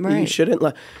addressed. You shouldn't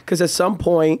because at some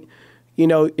point, you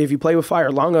know, if you play with fire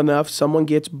long enough, someone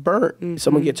gets burnt,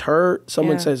 someone gets hurt,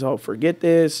 someone says, oh, forget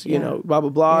this, you know, blah, blah,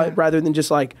 blah, rather than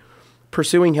just like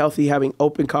pursuing healthy, having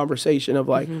open conversation of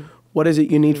like, what is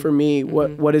it you need from me?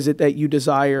 What is it that you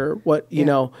desire? What, you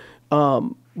know,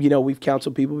 we've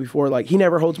counseled people before, like, he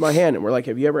never holds my hand. And we're like,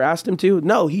 have you ever asked him to?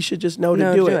 No, he should just know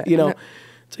to do it. You know,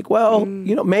 it's like, well,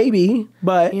 you know, maybe,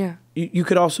 but you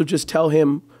could also just tell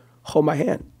him, hold my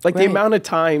hand. Like the amount of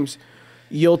times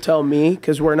you'll tell me,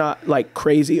 because we're not like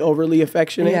crazy overly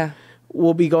affectionate,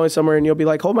 we'll be going somewhere and you'll be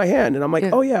like, hold my hand. And I'm like,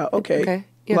 oh yeah, okay.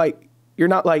 Like, you're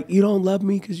not like, you don't love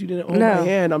me because you didn't hold my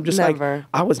hand. I'm just like,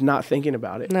 I was not thinking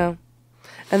about it. No.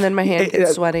 And then my hand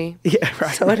gets sweaty. Yeah,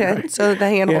 right. So, so the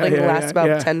hand holding lasts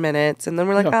about 10 minutes. And then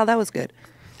we're like, oh, that was good.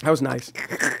 That was nice.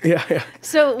 Yeah.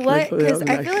 So what, because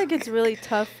I feel like it's really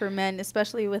tough for men,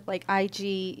 especially with like IG,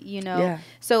 you know. Yeah.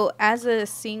 So as a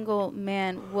single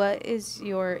man, what is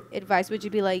your advice? Would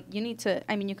you be like, you need to,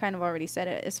 I mean, you kind of already said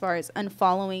it as far as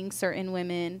unfollowing certain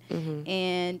women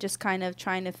and just kind of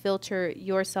trying to filter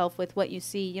yourself with what you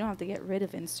see. You don't have to get rid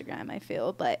of Instagram, I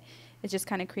feel, but it's just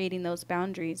kind of creating those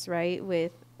boundaries, right?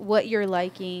 With what you're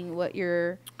liking, what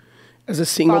you're... As a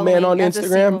single man on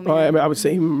Instagram, I would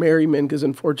say married men, because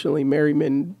unfortunately married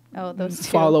men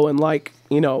follow and like,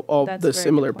 you know, all the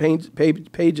similar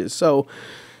pages. So,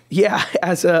 yeah,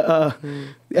 as a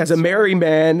married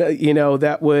man, you know,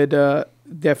 that would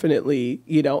definitely,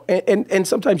 you know, and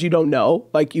sometimes you don't know,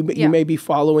 like you may be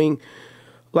following,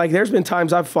 like there's been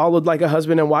times I've followed like a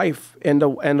husband and wife, and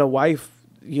a wife,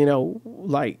 you know,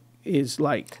 like is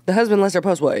like the husband lets her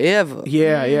post whatever.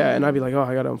 Yeah, and I'd be like, oh,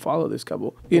 I gotta unfollow this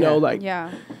couple, you know, like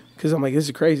because I'm like, this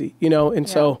is crazy, you know, and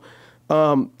so.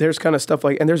 There's kind of stuff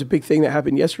like, and there's a big thing that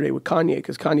happened yesterday with Kanye,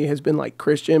 because Kanye has been like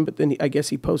Christian, but then I guess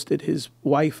he posted his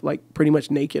wife like pretty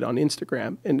much naked on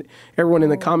Instagram, and everyone in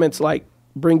the comments like,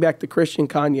 bring back the Christian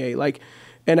Kanye, like,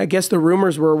 and I guess the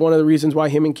rumors were one of the reasons why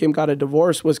him and Kim got a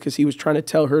divorce was because he was trying to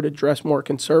tell her to dress more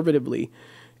conservatively,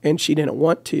 and she didn't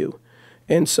want to,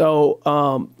 and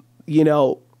so you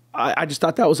know. I just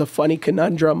thought that was a funny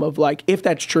conundrum of like, if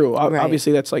that's true,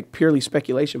 obviously that's like purely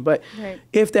speculation, but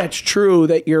if that's true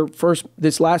that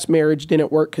this last marriage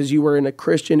didn't work because you were in a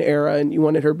Christian era and you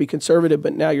wanted her to be conservative,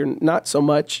 but now you're not so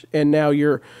much, and now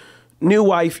your new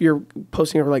wife, you're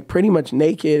posting her like pretty much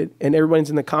naked, and everyone's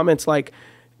in the comments like,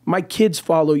 my kids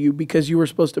follow you because you were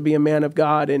supposed to be a man of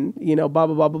God, and you know, blah,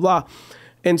 blah, blah, blah, blah.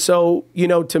 And so, you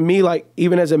know, to me, like,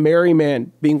 even as a married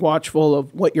man, being watchful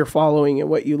of what you're following and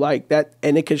what you like, that,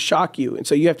 and it could shock you. And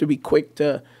so you have to be quick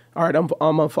to, all right, I'm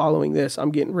unfollowing this.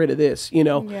 I'm getting rid of this, you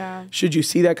know, should you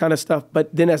see that kind of stuff. But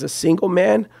then as a single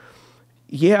man,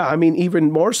 yeah, I mean,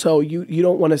 even more so, you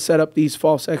don't want to set up these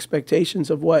false expectations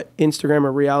of what Instagram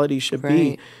or reality should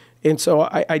be. And so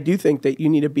I do think that you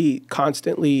need to be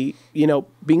constantly, you know,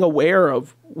 being aware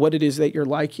of what it is that you're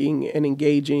liking and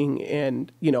engaging.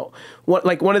 And, you know,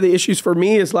 one of the issues for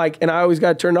me is like, and I always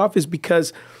got turned off, is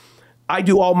because I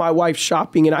do all my wife's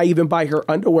shopping and I even buy her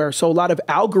underwear. So a lot of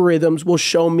algorithms will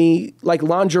show me like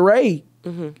lingerie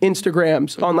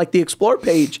Instagrams on like the explore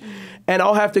page. And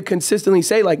I'll have to consistently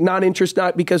say like not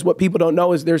interested, because what people don't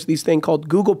know is there's these thing called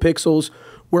Google Pixels,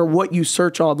 where what you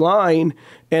search online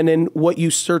and then what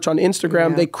you search on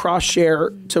Instagram, they cross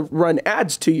share to run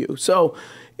ads to you. So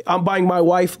I'm buying my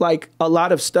wife like a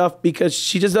lot of stuff because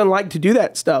she just doesn't like to do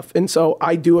that stuff. And so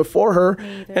I do it for her.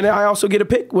 And I also get to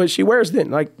pick what she wears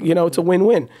then. Like, you know, it's a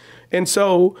win-win. And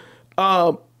so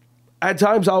at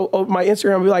times I'll open my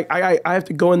Instagram and be like, I have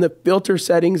to go in the filter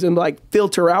settings and like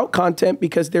filter out content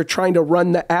because they're trying to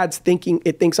run the ads thinking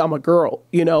it thinks I'm a girl,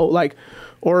 you know, like,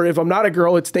 or if I'm not a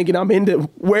girl, it's thinking I'm into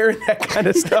wearing that kind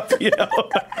of stuff, you know,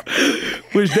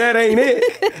 which that ain't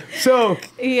it. So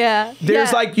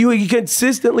there's like, you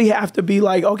consistently have to be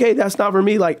like, okay, that's not for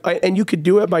me. Like, and you could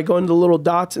do it by going to the little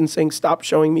dots and saying, stop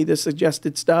showing me this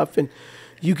suggested stuff. And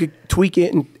you could tweak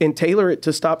it and tailor it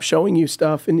to stop showing you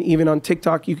stuff. And even on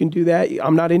TikTok, you can do that.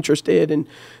 I'm not interested. And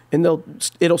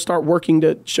it'll start working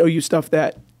to show you stuff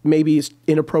that maybe is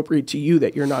inappropriate to you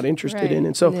that you're not interested in.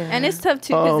 And so, and it's tough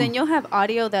too, because then you'll have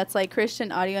audio that's like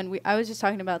Christian audio. And I was just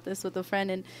talking about this with a friend,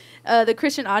 and the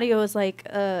Christian audio is like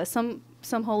some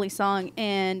holy song.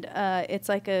 And it's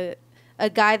like a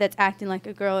guy that's acting like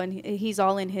a girl, and he's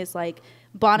all in his like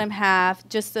bottom half,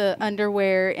 just the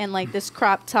underwear and like this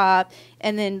crop top,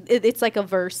 and then it's like a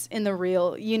verse in the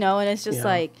reel, you know, and it's just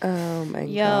like, oh my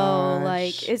gosh.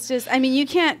 Like, it's just, I mean, you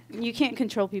can't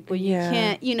control people. You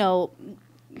can't, you know,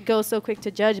 go so quick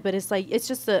to judge, but it's like, it's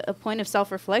just a point of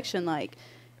self-reflection. Like,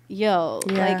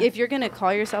 like if you're going to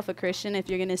call yourself a Christian, if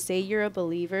you're going to say you're a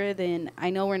believer, then I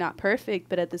know we're not perfect,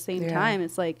 but at the same time,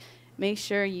 it's like, make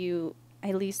sure you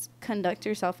at least conduct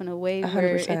yourself in a way 100%.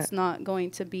 Where it's not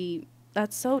going to be,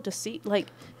 that's so deceit. Like,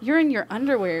 you're in your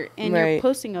underwear and you're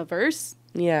posting a verse.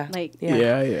 Like, what?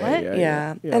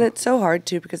 And it's so hard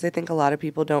too, because I think a lot of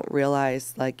people don't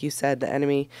realize, like you said, the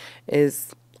enemy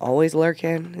is always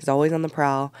lurking, is always on the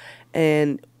prowl,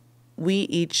 and we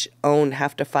each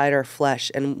have to fight our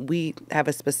flesh, and we have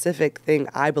a specific thing,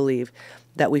 I believe,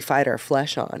 that we fight our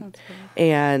flesh on.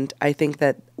 And I think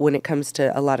that when it comes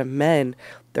to a lot of men,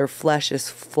 their flesh is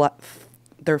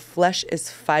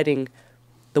fighting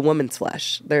the woman's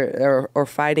flesh. They're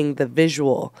fighting the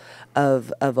visual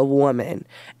of a woman.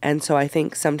 And so I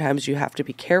think sometimes you have to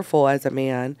be careful as a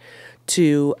man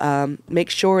to make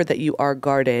sure that you are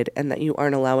guarded and that you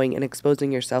aren't allowing and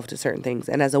exposing yourself to certain things.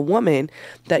 And as a woman,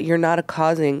 that you're not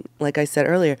causing, like I said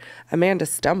earlier, a man to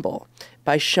stumble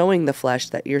by showing the flesh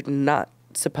that you're not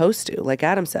supposed to. Like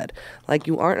Adam said, like,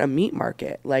 you aren't a meat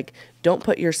market. Like, don't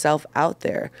put yourself out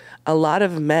there. A lot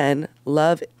of men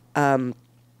love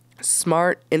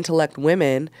smart, intellect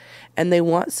women, and they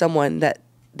want someone that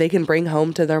they can bring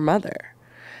home to their mother.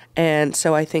 And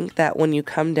so I think that when it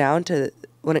comes down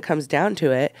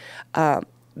to it,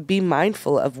 be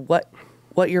mindful of what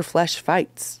your flesh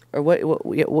fights, or what you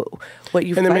fight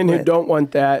with. And the men who don't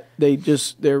want that,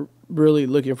 they're really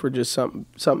looking for just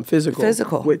something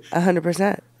physical. Which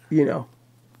 100%. You know,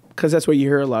 because that's what you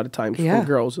hear a lot of times from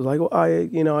girls. It's like, well, I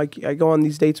go on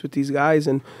these dates with these guys,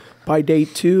 and by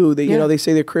date 2, they, they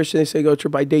say they're Christian. They say go to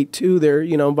by date 2, they're,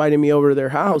 inviting me over to their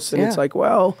house. And it's like,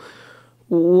 well,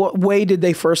 what way did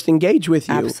they first engage with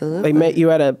you? Absolutely. They met you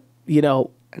at a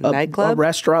nightclub, a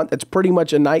restaurant that's pretty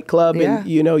much a nightclub, and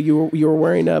you were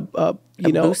wearing a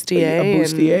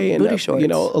bustier and booty shorts.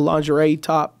 A lingerie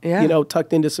top,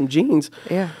 tucked into some jeans.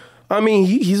 Yeah. I mean,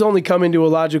 he's only coming to a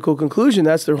logical conclusion.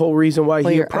 That's the whole reason why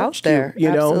he approached there. you.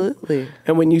 Absolutely.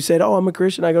 And when you said, "Oh, I'm a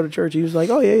Christian, I go to church," he was like,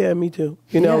 "Oh yeah, me too."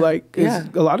 A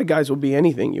lot of guys will be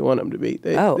anything you want them to be.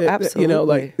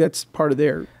 Absolutely. That's part of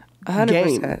their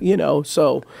 100%. game.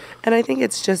 So. And I think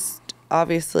it's just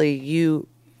obviously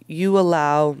you'll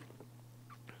allow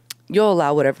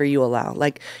whatever you allow.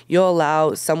 Like, you'll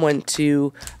allow someone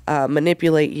to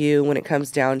manipulate you when it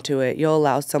comes down to it. You'll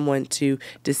allow someone to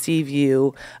deceive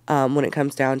you when it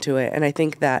comes down to it. And I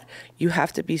think that you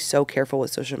have to be so careful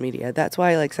with social media. That's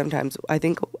why, like, sometimes I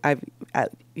think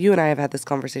you and I have had this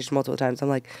conversation multiple times. I'm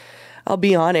like, I'll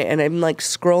be on it and I'm like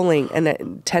scrolling, and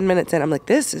at 10 minutes in, I'm like,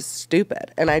 this is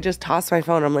stupid. And I just toss my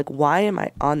phone. I'm like, why am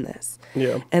I on this?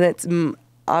 Yeah. And it's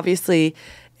obviously...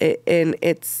 And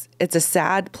it's a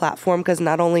sad platform, because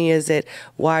not only is it,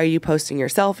 why are you posting your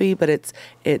selfie, but it's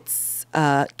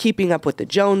keeping up with the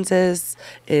Joneses.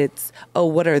 It's, oh,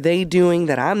 what are they doing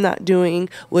that I'm not doing?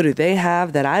 What do they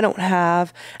have that I don't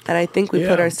have? And I think we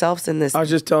put ourselves in this. I was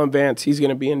just telling Vance he's going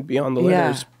to be in Beyond the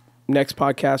Letters next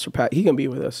podcast, or Pat, he can be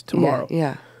with us tomorrow.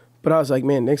 Yeah. But I was like,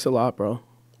 man, thanks a lot, bro.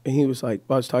 And he was like,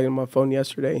 I was talking on my phone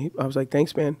yesterday. I was like,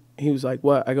 thanks, man. He was like,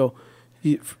 what? I go,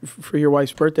 for your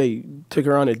wife's birthday, you took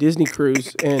her on a Disney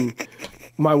cruise, and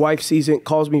my wife sees it,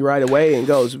 calls me right away and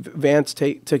goes, Vance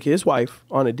took his wife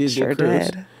on a Disney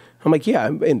cruise. Did. I'm like, yeah,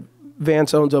 and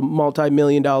Vance owns a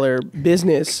multi-million-dollar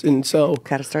business, and so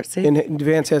gotta start saving. And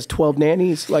Vance has 12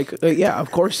 nannies. Like, yeah,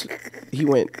 of course he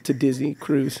went to Disney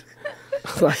cruise.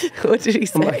 Like, what did he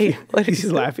say?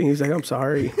 He's laughing. He's like, I'm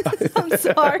sorry. I'm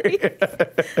sorry.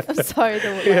 I'm sorry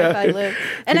the life I live.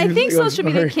 And I think social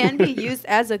media can be used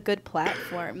as a good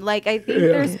platform. Like, I think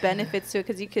there's benefits to it,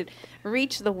 because you could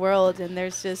reach the world, and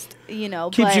there's just,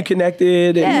 keeps you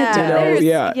connected. And,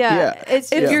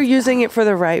 If you're using it for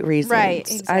the right reasons. Right,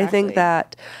 exactly. I think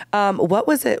that, what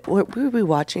was it? What were we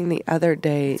watching the other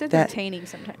day? It's entertaining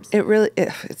sometimes.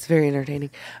 It's very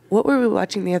entertaining. What were we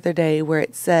watching the other day where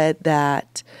it said that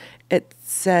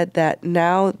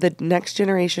now the next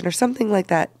generation or something like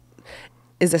that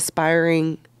is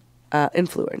aspiring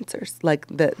influencers. Like,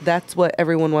 that's what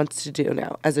everyone wants to do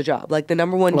now as a job. Like, the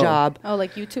number one job. Oh,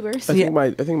 like YouTubers? I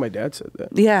think my dad said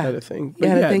that. Yeah. Had a thing.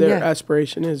 But their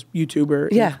aspiration is YouTuber,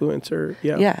 influencer.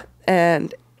 Yeah. Yeah.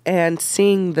 And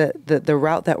seeing the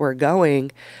route that we're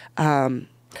going,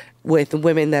 with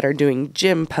women that are doing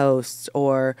gym posts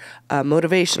or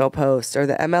motivational posts, or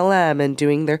the MLM and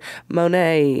doing their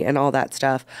Monet and all that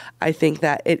stuff, I think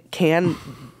that it can,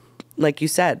 like you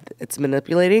said, it's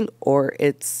manipulating, or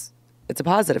it's a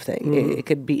positive thing. Mm. It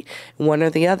could be one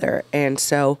or the other. And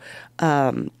so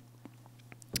I'm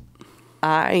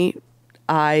glad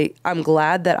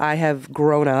that I have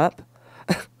grown up,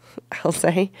 I'll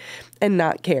say, and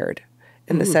not cared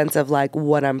in the sense of like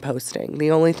what I'm posting. The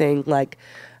only thing like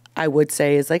I would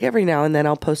say is like every now and then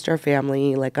I'll post our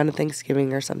family, like on a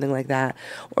Thanksgiving or something like that,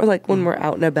 or like when we're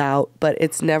out and about, but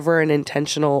it's never an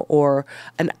intentional or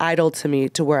an idol to me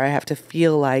to where I have to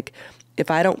feel like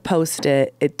if I don't post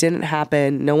it, it didn't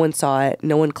happen, no one saw it,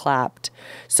 no one clapped,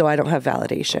 so I don't have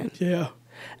validation. Yeah.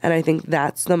 And I think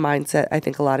that's the mindset I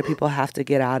think a lot of people have to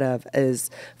get out of,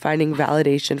 is finding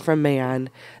validation from man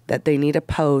that they need a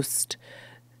post.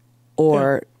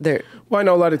 Or they're... Well, I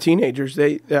know a lot of teenagers,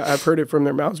 I've heard it from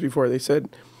their mouths before. They said,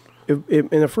 if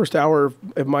in the first hour,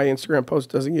 if my Instagram post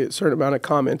doesn't get a certain amount of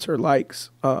comments or likes,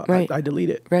 I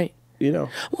delete it. Right. Well,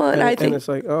 and I think... And it's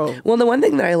like, oh... Well, the one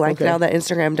thing that I like now that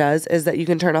Instagram does is that you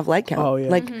can turn off like count. Oh, yeah.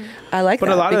 Like, I like that.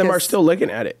 But a lot of them are still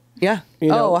looking at it. Yeah.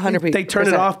 100%. They turn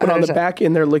it off, but 100%. On the back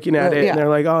end, they're looking at it, and they're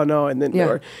like, oh, no. And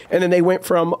then they went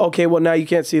from, okay, well, now you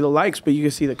can't see the likes, but you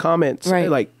can see the comments. Right.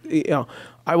 Like,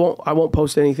 I won't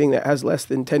post anything that has less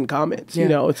than 10 comments.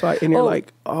 It's like, and you're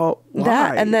like, oh, why?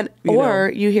 That, and then,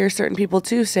 you hear certain people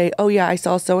too say, oh yeah, I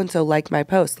saw so-and-so like my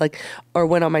post, like, or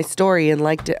went on my story and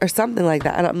liked it or something like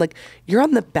that. And I'm like, you're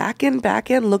on the back end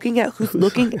looking at who's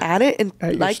looking at it and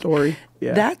at like, your story.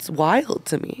 Yeah. That's wild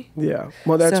to me. Yeah.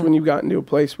 Well, that's when you've gotten to a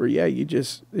place where, you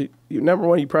number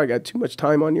one, you probably got too much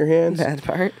time on your hands. That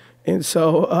part. And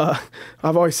so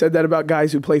I've always said that about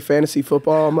guys who play fantasy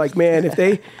football. I'm like, man, if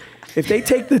they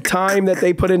take the time that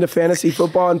they put into fantasy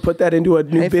football and put that into a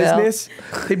new business,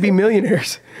 they'd be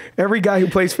millionaires. Every guy who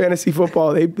plays fantasy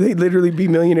football, they'd literally be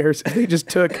millionaires. If they just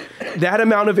took that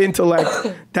amount of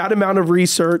intellect, that amount of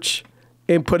research,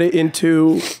 and put it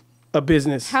into a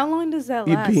business. How long does that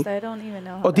last? I don't even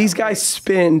know. Oh, these guys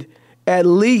spend at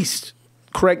least,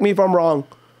 correct me if I'm wrong,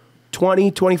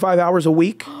 20, 25 hours a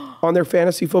week on their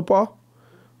fantasy football.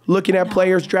 Looking at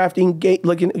players, drafting,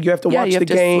 you have to watch the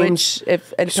games.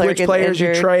 Switch players,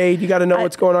 you trade. You got to know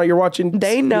what's going on. You're watching.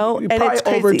 They know, and it's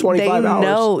crazy. over 25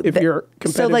 hours if you're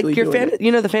competitively so like your doing it.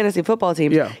 You know the fantasy football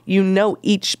team. Yeah. You know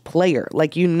each player.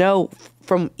 Like you know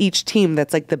from each team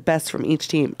that's like the best from each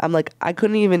team. I'm like I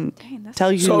couldn't even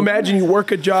tell you. So imagine you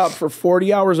work a job for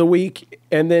 40 hours a week,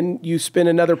 and then you spend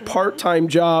another part-time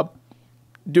job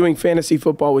doing fantasy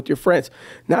football with your friends.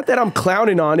 Not that I'm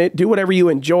clowning on it. Do whatever you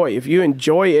enjoy. If you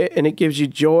enjoy it and it gives you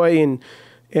joy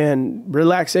and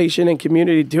relaxation and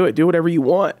community, do it. Do whatever you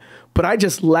want. But I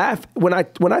just laugh when I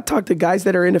talk to guys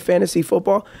that are into fantasy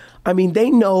football. I mean, they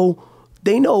know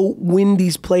when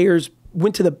these players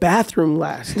went to the bathroom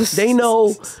last. They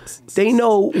know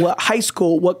what high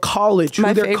school, what college,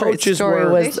 who their coaches were.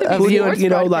 Was of you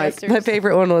know, like my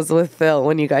favorite one was with Phil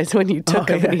when you took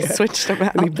him and you switched him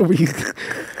out.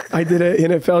 I did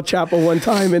an NFL chapel one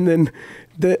time, and then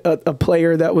a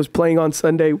player that was playing on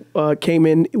Sunday came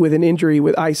in with an injury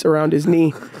with ice around his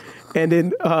knee, and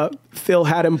then Phil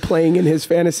had him playing in his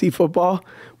fantasy football,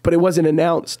 but it wasn't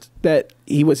announced that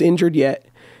he was injured yet.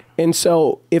 And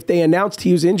so if they announced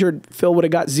he was injured, Phil would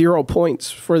have got 0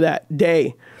 points for that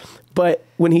day. But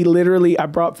when I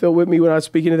brought Phil with me when I was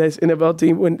speaking to this NFL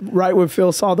team, right when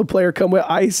Phil saw the player come with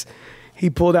ice,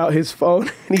 he pulled out his phone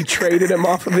and he traded him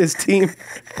off of his team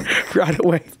right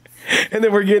away. And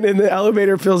then we're getting in the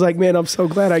elevator. Phil's like, man, I'm so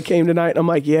glad I came tonight. And I'm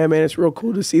like, yeah, man, it's real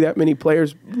cool to see that many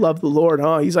players love the Lord,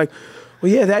 huh? He's like,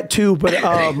 well, yeah, that too. But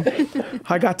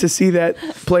I got to see that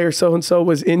player so-and-so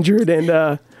was injured,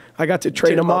 and I got to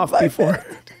trade him off before.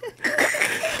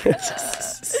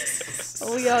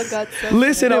 We all got some.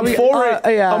 Listen, I'm for it.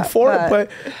 Yeah, I'm for it.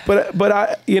 But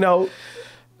I,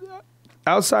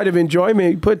 outside of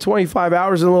enjoyment, you put 25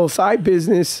 hours in a little side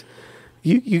business,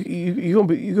 you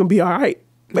gonna be all right.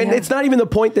 And it's not even the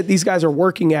point that these guys are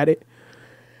working at it.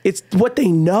 It's what they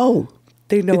know.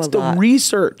 They know it's a lot. The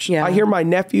research. Yeah. I hear my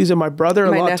nephews and my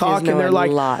brother-in-law talk, and they're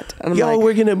like, yo,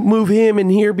 we're going to move him in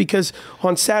here because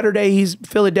on Saturday he's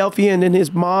Philadelphia, and then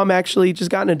his mom actually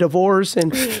just gotten a divorce,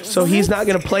 and so he's not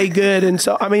going to play good. And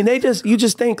so, I mean, you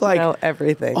just think like, know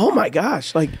everything. Oh my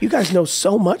gosh, like you guys know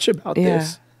so much about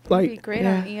this. Like, it'd be great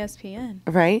on ESPN.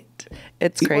 Right?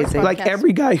 It's crazy. Like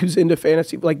every guy who's into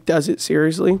fantasy, like does it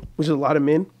seriously, which is a lot of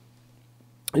men.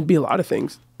 It'd be a lot of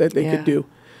things that they could do.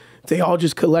 They all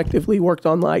just collectively worked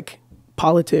on like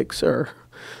politics or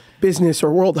business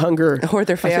or world hunger or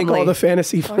their family. I think all the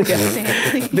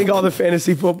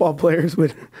fantasy football players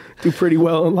would do pretty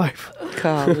well in life.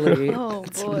 Golly. Oh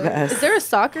boy. Is there a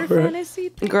soccer fantasy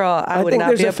thing? Girl, I would think not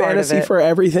there's be a fantasy for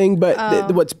everything,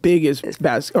 but what's big is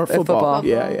football.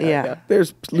 Yeah.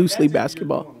 There's loosely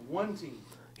basketball.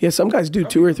 Yeah, some guys do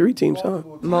 2 or 3 teams, huh?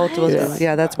 Multiple teams.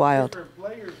 Yeah, that's wild.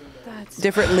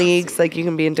 Different leagues, like you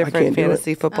can be in different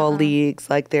fantasy football leagues.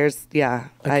 Like there's, I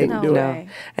do it.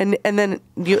 And then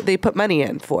they put money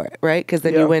in for it, right? Because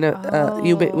then you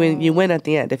win you win at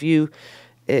the end if you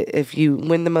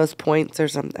win the most points or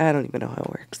something. I don't even know how it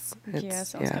works.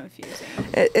 Sounds confusing.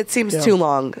 It seems too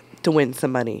long to win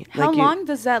some money. How long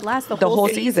does that last? The whole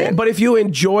season? But if you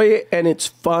enjoy it and it's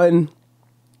fun,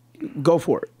 go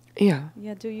for it. Yeah.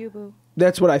 Yeah. Do you, boo?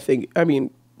 That's what I think. I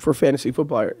mean, for fantasy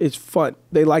football, it's fun.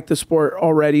 They like the sport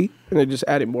already, and they're just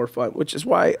adding more fun, which is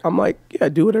why I'm like, yeah,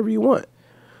 do whatever you want.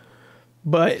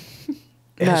 But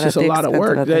it's just a lot of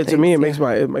work. To me, it makes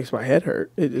my head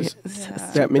hurt. It is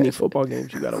that many football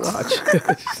games you got to watch.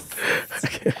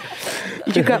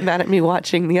 You got mad at me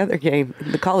watching the other game,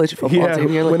 the college football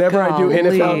team. You're like, whenever I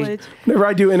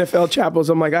do NFL chapels,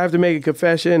 I'm like, I have to make a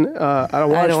confession. I don't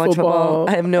watch football.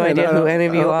 I have no idea who any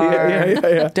of you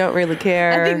are. Don't really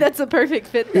care. I think that's a perfect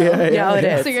fit, though. Yeah, it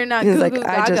is. So you're not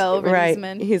gaga over these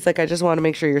men. He's like, I just want to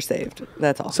make sure you're saved.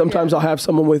 That's all. Sometimes I'll have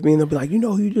someone with me, and they'll be like, you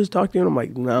know who you just talked to? And I'm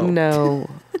like, no.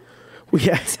 We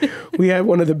had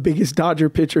one of the biggest Dodger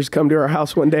pitchers come to our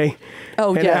house one day.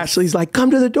 Oh, and Ashlee's like, come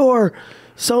to the door.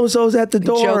 So-and-so's at the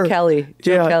door. Joe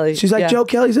Kelly. She's like, Joe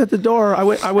Kelly's at the door. I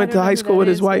went to high school with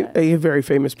his wife, a very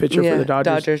famous pitcher for the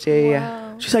Dodgers.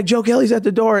 Yeah. She's like, Joe Kelly's at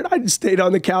the door. And I just stayed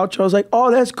on the couch. I was like,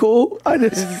 oh, that's cool. I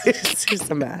just She's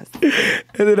a mess.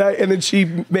 and then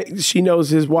she knows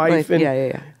his wife.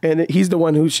 And, and he's the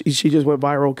one who she just went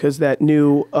viral because that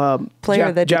new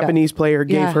Japanese player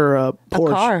gave her a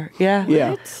Porsche. A car. Yeah.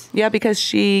 Yeah. Yeah, because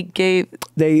she gave...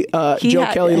 Joe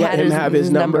Kelly let him have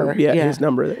his number. Yeah, yeah, his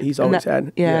number that he's always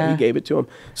had. Yeah. He gave it to him.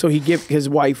 So his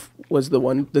wife was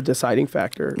the deciding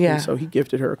factor. Yeah. And so he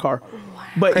gifted her a car.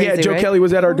 But Crazy, Joe Kelly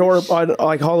was at our door on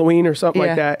like Halloween or something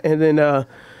like that. And then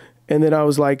I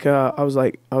was like,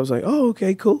 oh,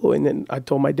 okay, cool. And then I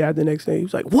told my dad the next day. He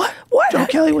was like, what? Joe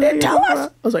Kelly was at your door? I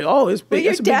was like, oh, it's big.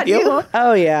 It's a big deal, huh?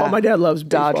 Oh, yeah. Oh, my dad loves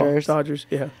baseball. Dodgers,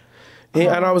 yeah.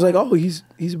 And I was like, oh, he's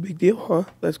a big deal, huh?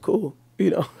 That's cool. You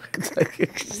know,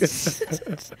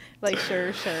 like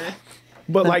sure.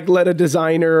 But like, let a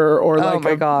designer or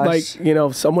like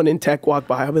someone in tech walk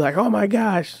by, I'll be like, oh my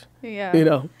gosh, yeah, you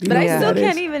know. But I still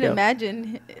can't even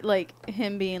imagine like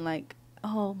him being like,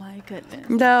 oh my goodness.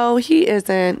 No, he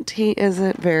isn't. He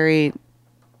isn't very.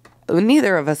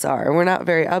 Neither of us are. We're not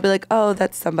very. I'll be like, oh,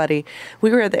 that's somebody. We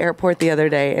were at the airport the other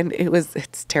day, and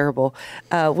it's terrible.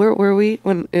 Where were we?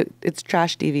 It's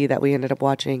Trash TV that we ended up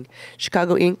watching.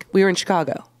 Chicago Inc. We were in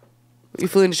Chicago. We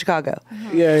flew into Chicago.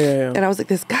 Yeah. And I was like,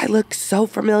 this guy looks so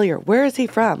familiar. Where is he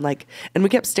from? Like, and we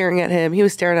kept staring at him. He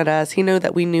was staring at us. He knew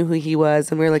that we knew who he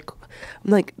was, and we were like,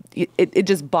 I'm like, it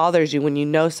just bothers you when you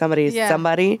know somebody is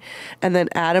somebody. And then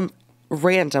Adam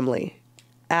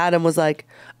was like,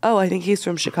 oh, I think he's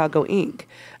from Chicago Inc.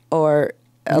 or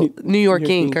New York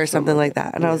Inc. or something like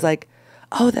that. And I was like,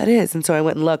 oh, that is. And so I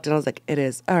went and looked and I was like, it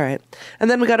is. All right.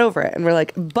 And then we got over it and we're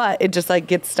like, but it just like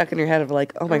gets stuck in your head of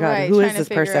like, oh my God, who is this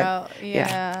person?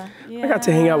 Yeah. I got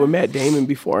to hang out with Matt Damon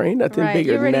before. Ain't nothing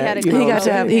bigger than that.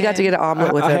 He got to get an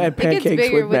omelet with him. I had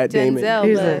pancakes with Matt Damon.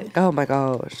 He was like, oh my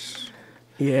gosh.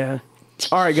 Yeah.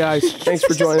 All right, guys. Thanks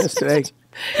for joining us today.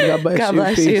 God bless you. God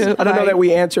bless you. I don't know that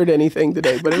we answered anything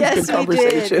today, but it was a good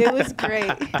conversation. It was great.